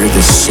where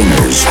the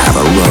sinners have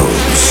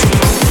arose,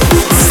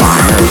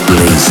 fire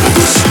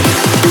blazes,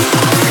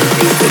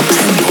 the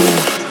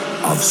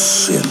Temple of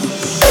Sin.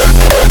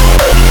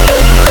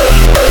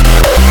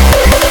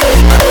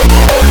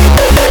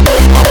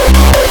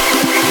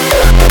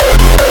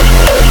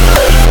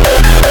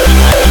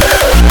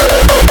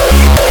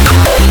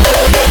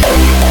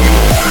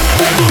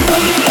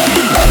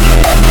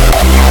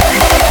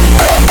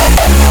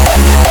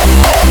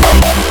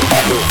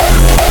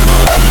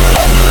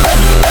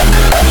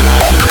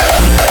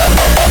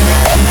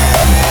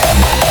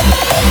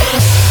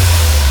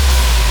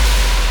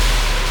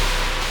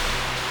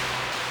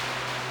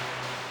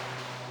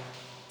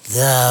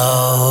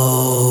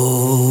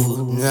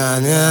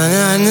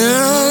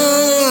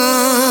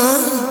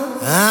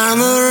 I'm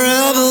a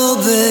rebel,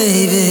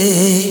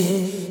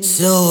 baby,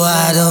 so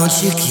why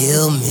don't you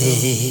kill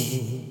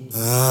me?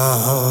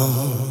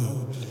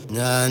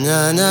 Na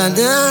na na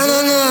na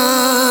na na.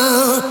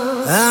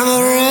 I'm a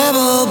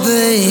rebel,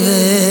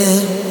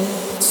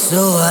 baby, so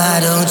why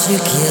don't you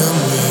kill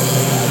me?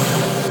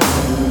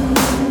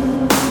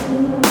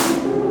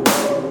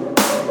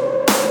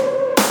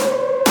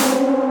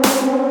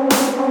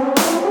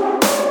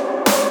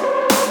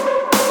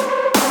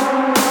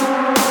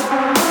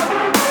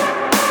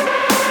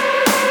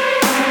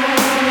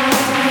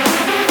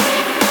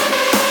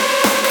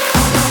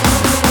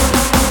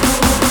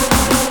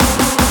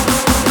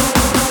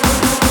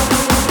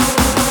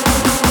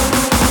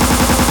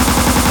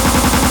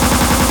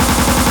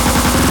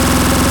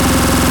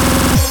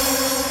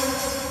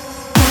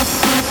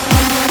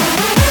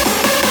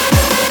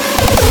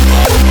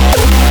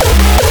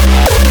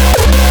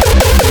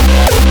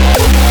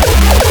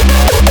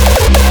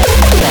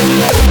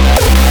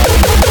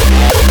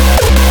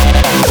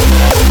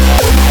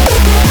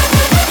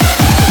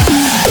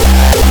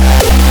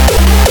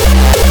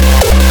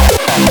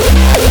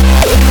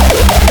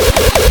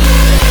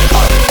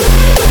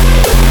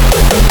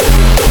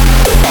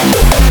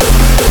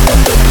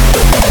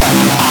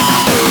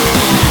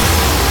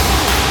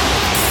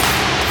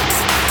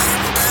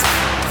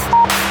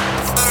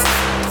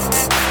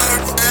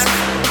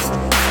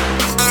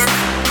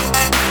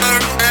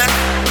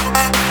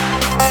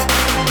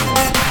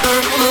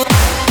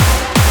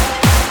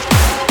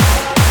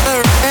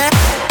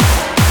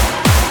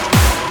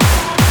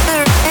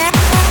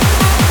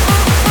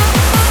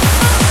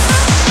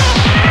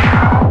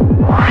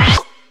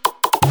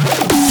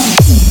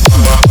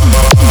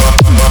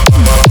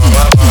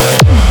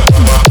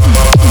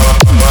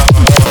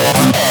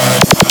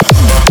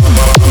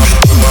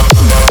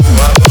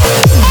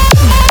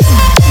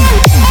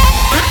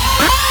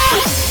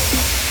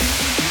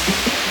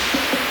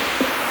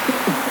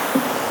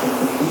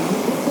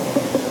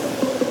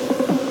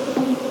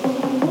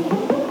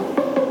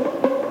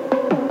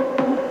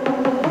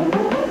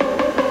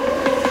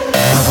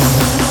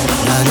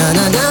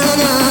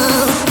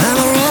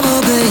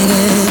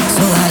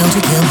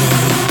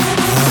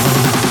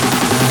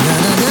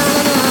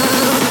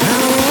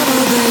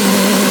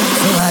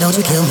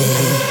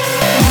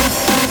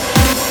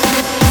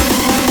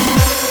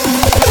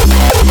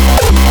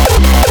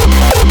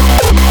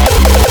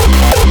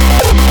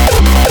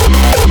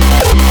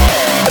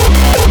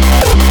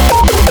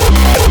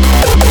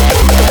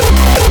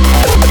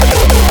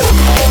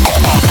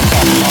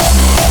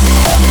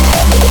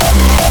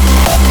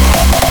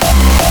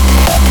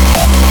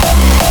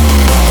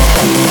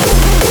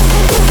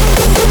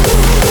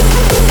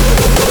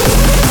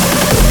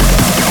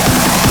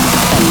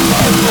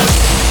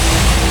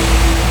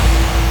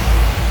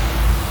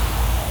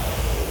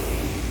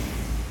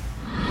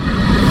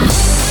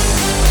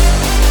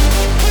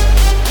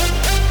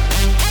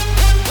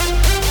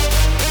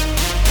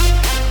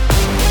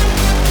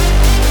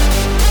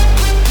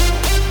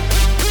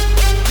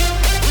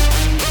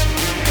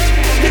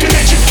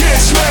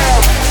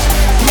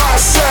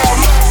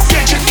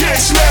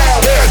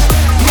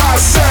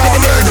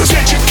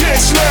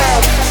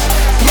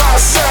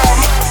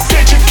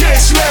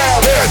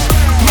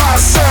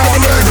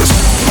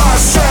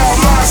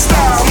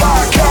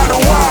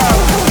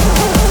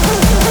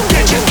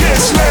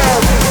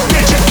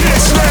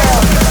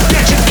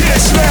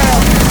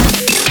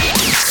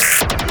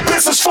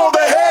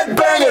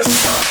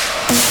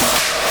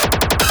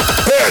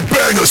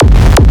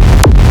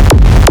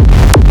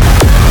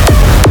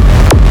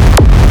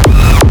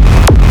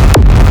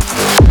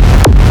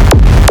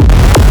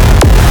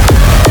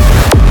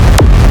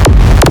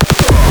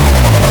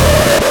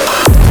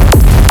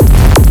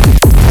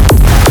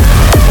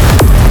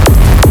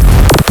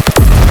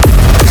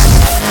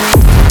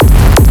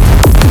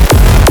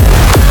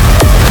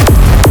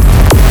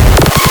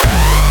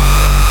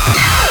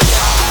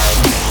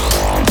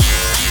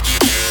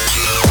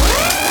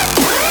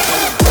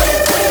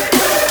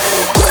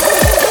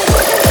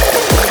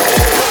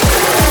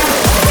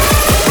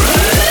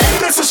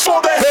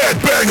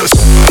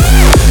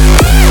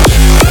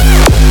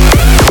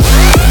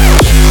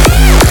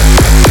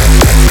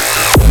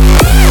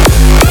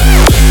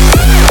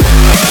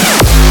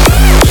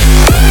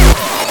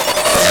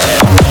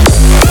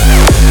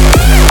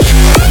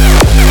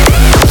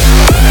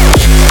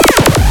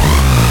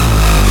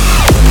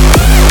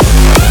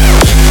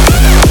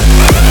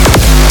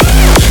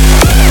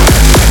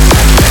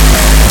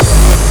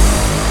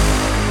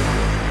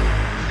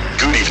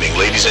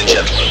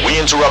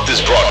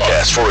 this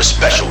broadcast for a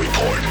special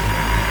report.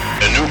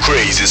 A new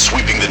craze is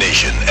sweeping the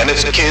nation, and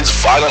it's kids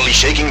violently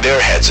shaking their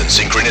heads in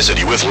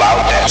synchronicity with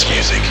loud dance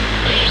music.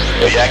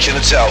 The action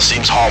itself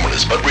seems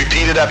harmless, but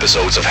repeated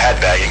episodes of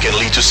headbanging can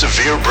lead to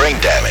severe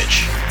brain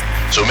damage.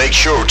 So make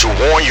sure to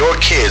warn your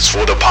kids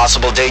for the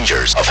possible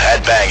dangers of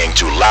headbanging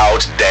to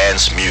loud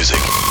dance music.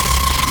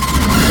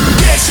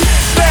 Catch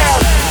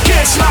loud,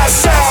 catch my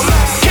sound,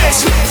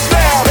 catch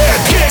loud,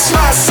 catch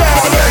my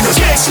sound,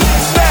 catch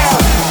loud,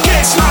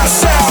 catch my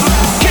sound,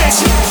 catch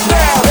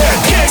loud,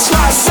 catch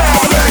my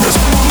sound,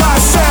 my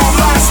sound,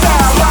 my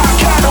style, my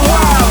kind of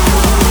wild.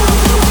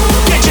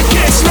 Get your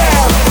kids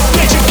loud,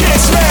 get your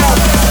kids loud,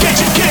 get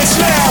your kids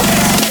loud.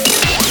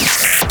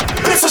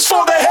 This is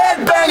for the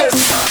headbangers.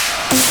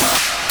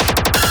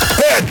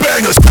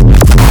 Headbangers.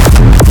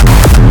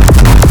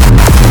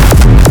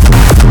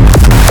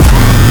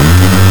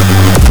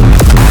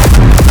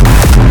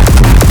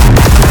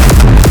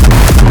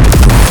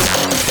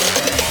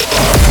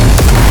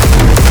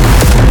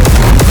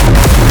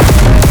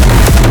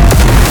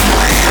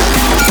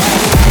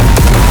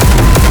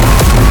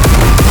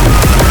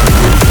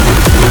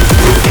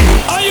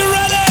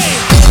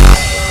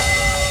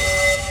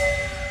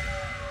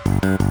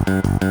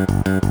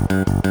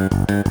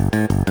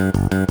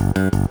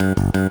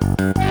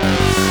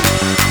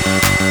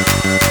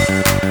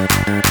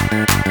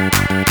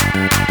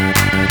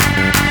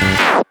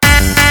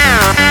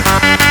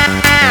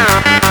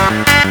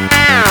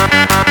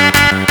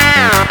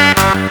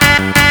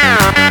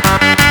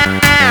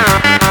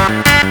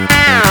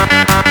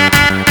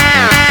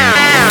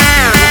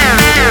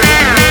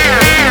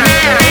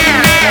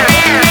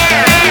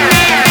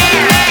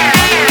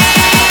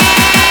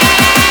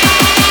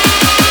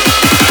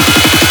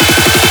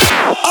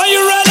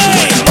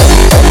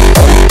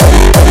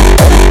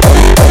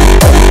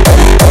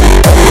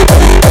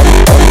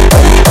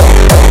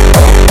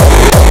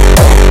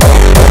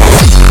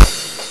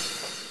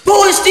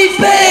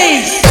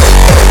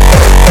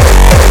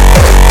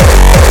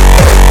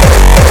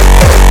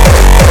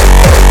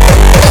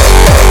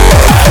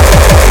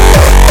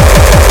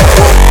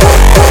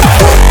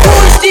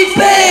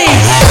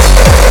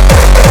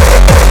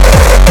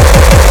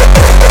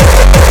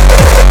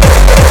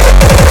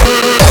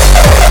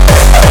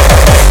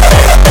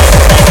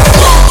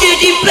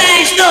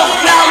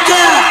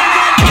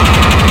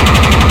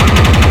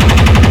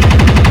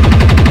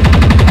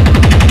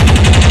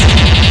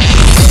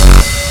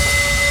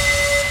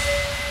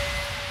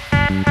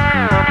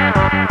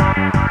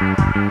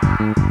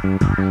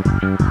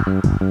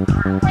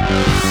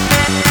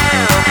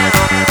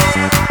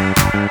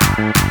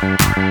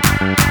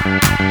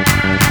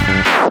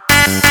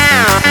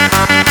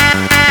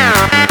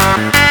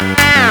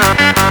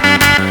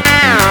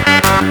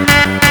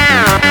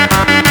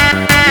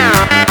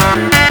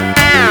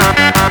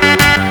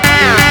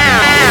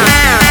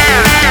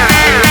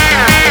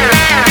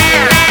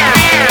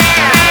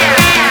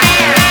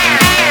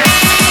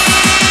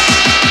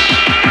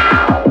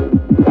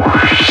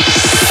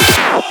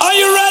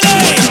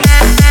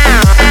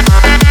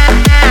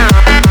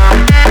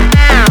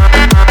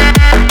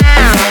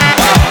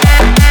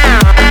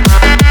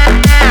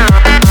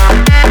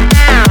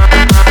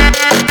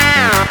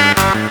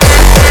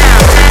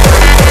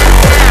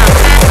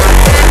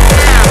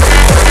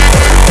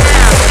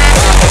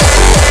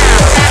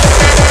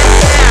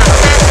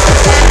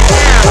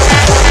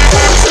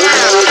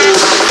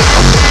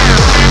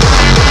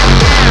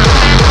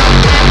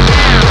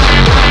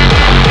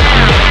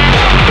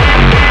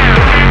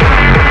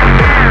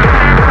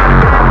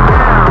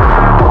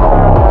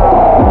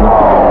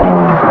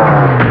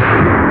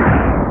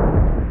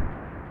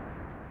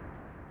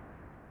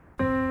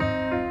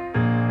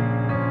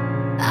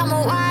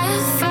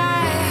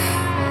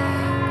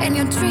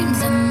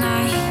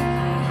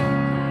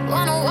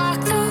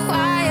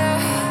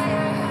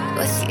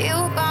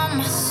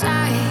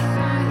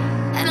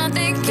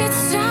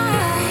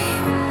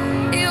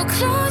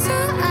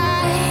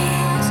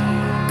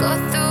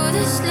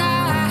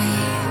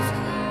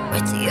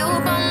 With you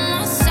by my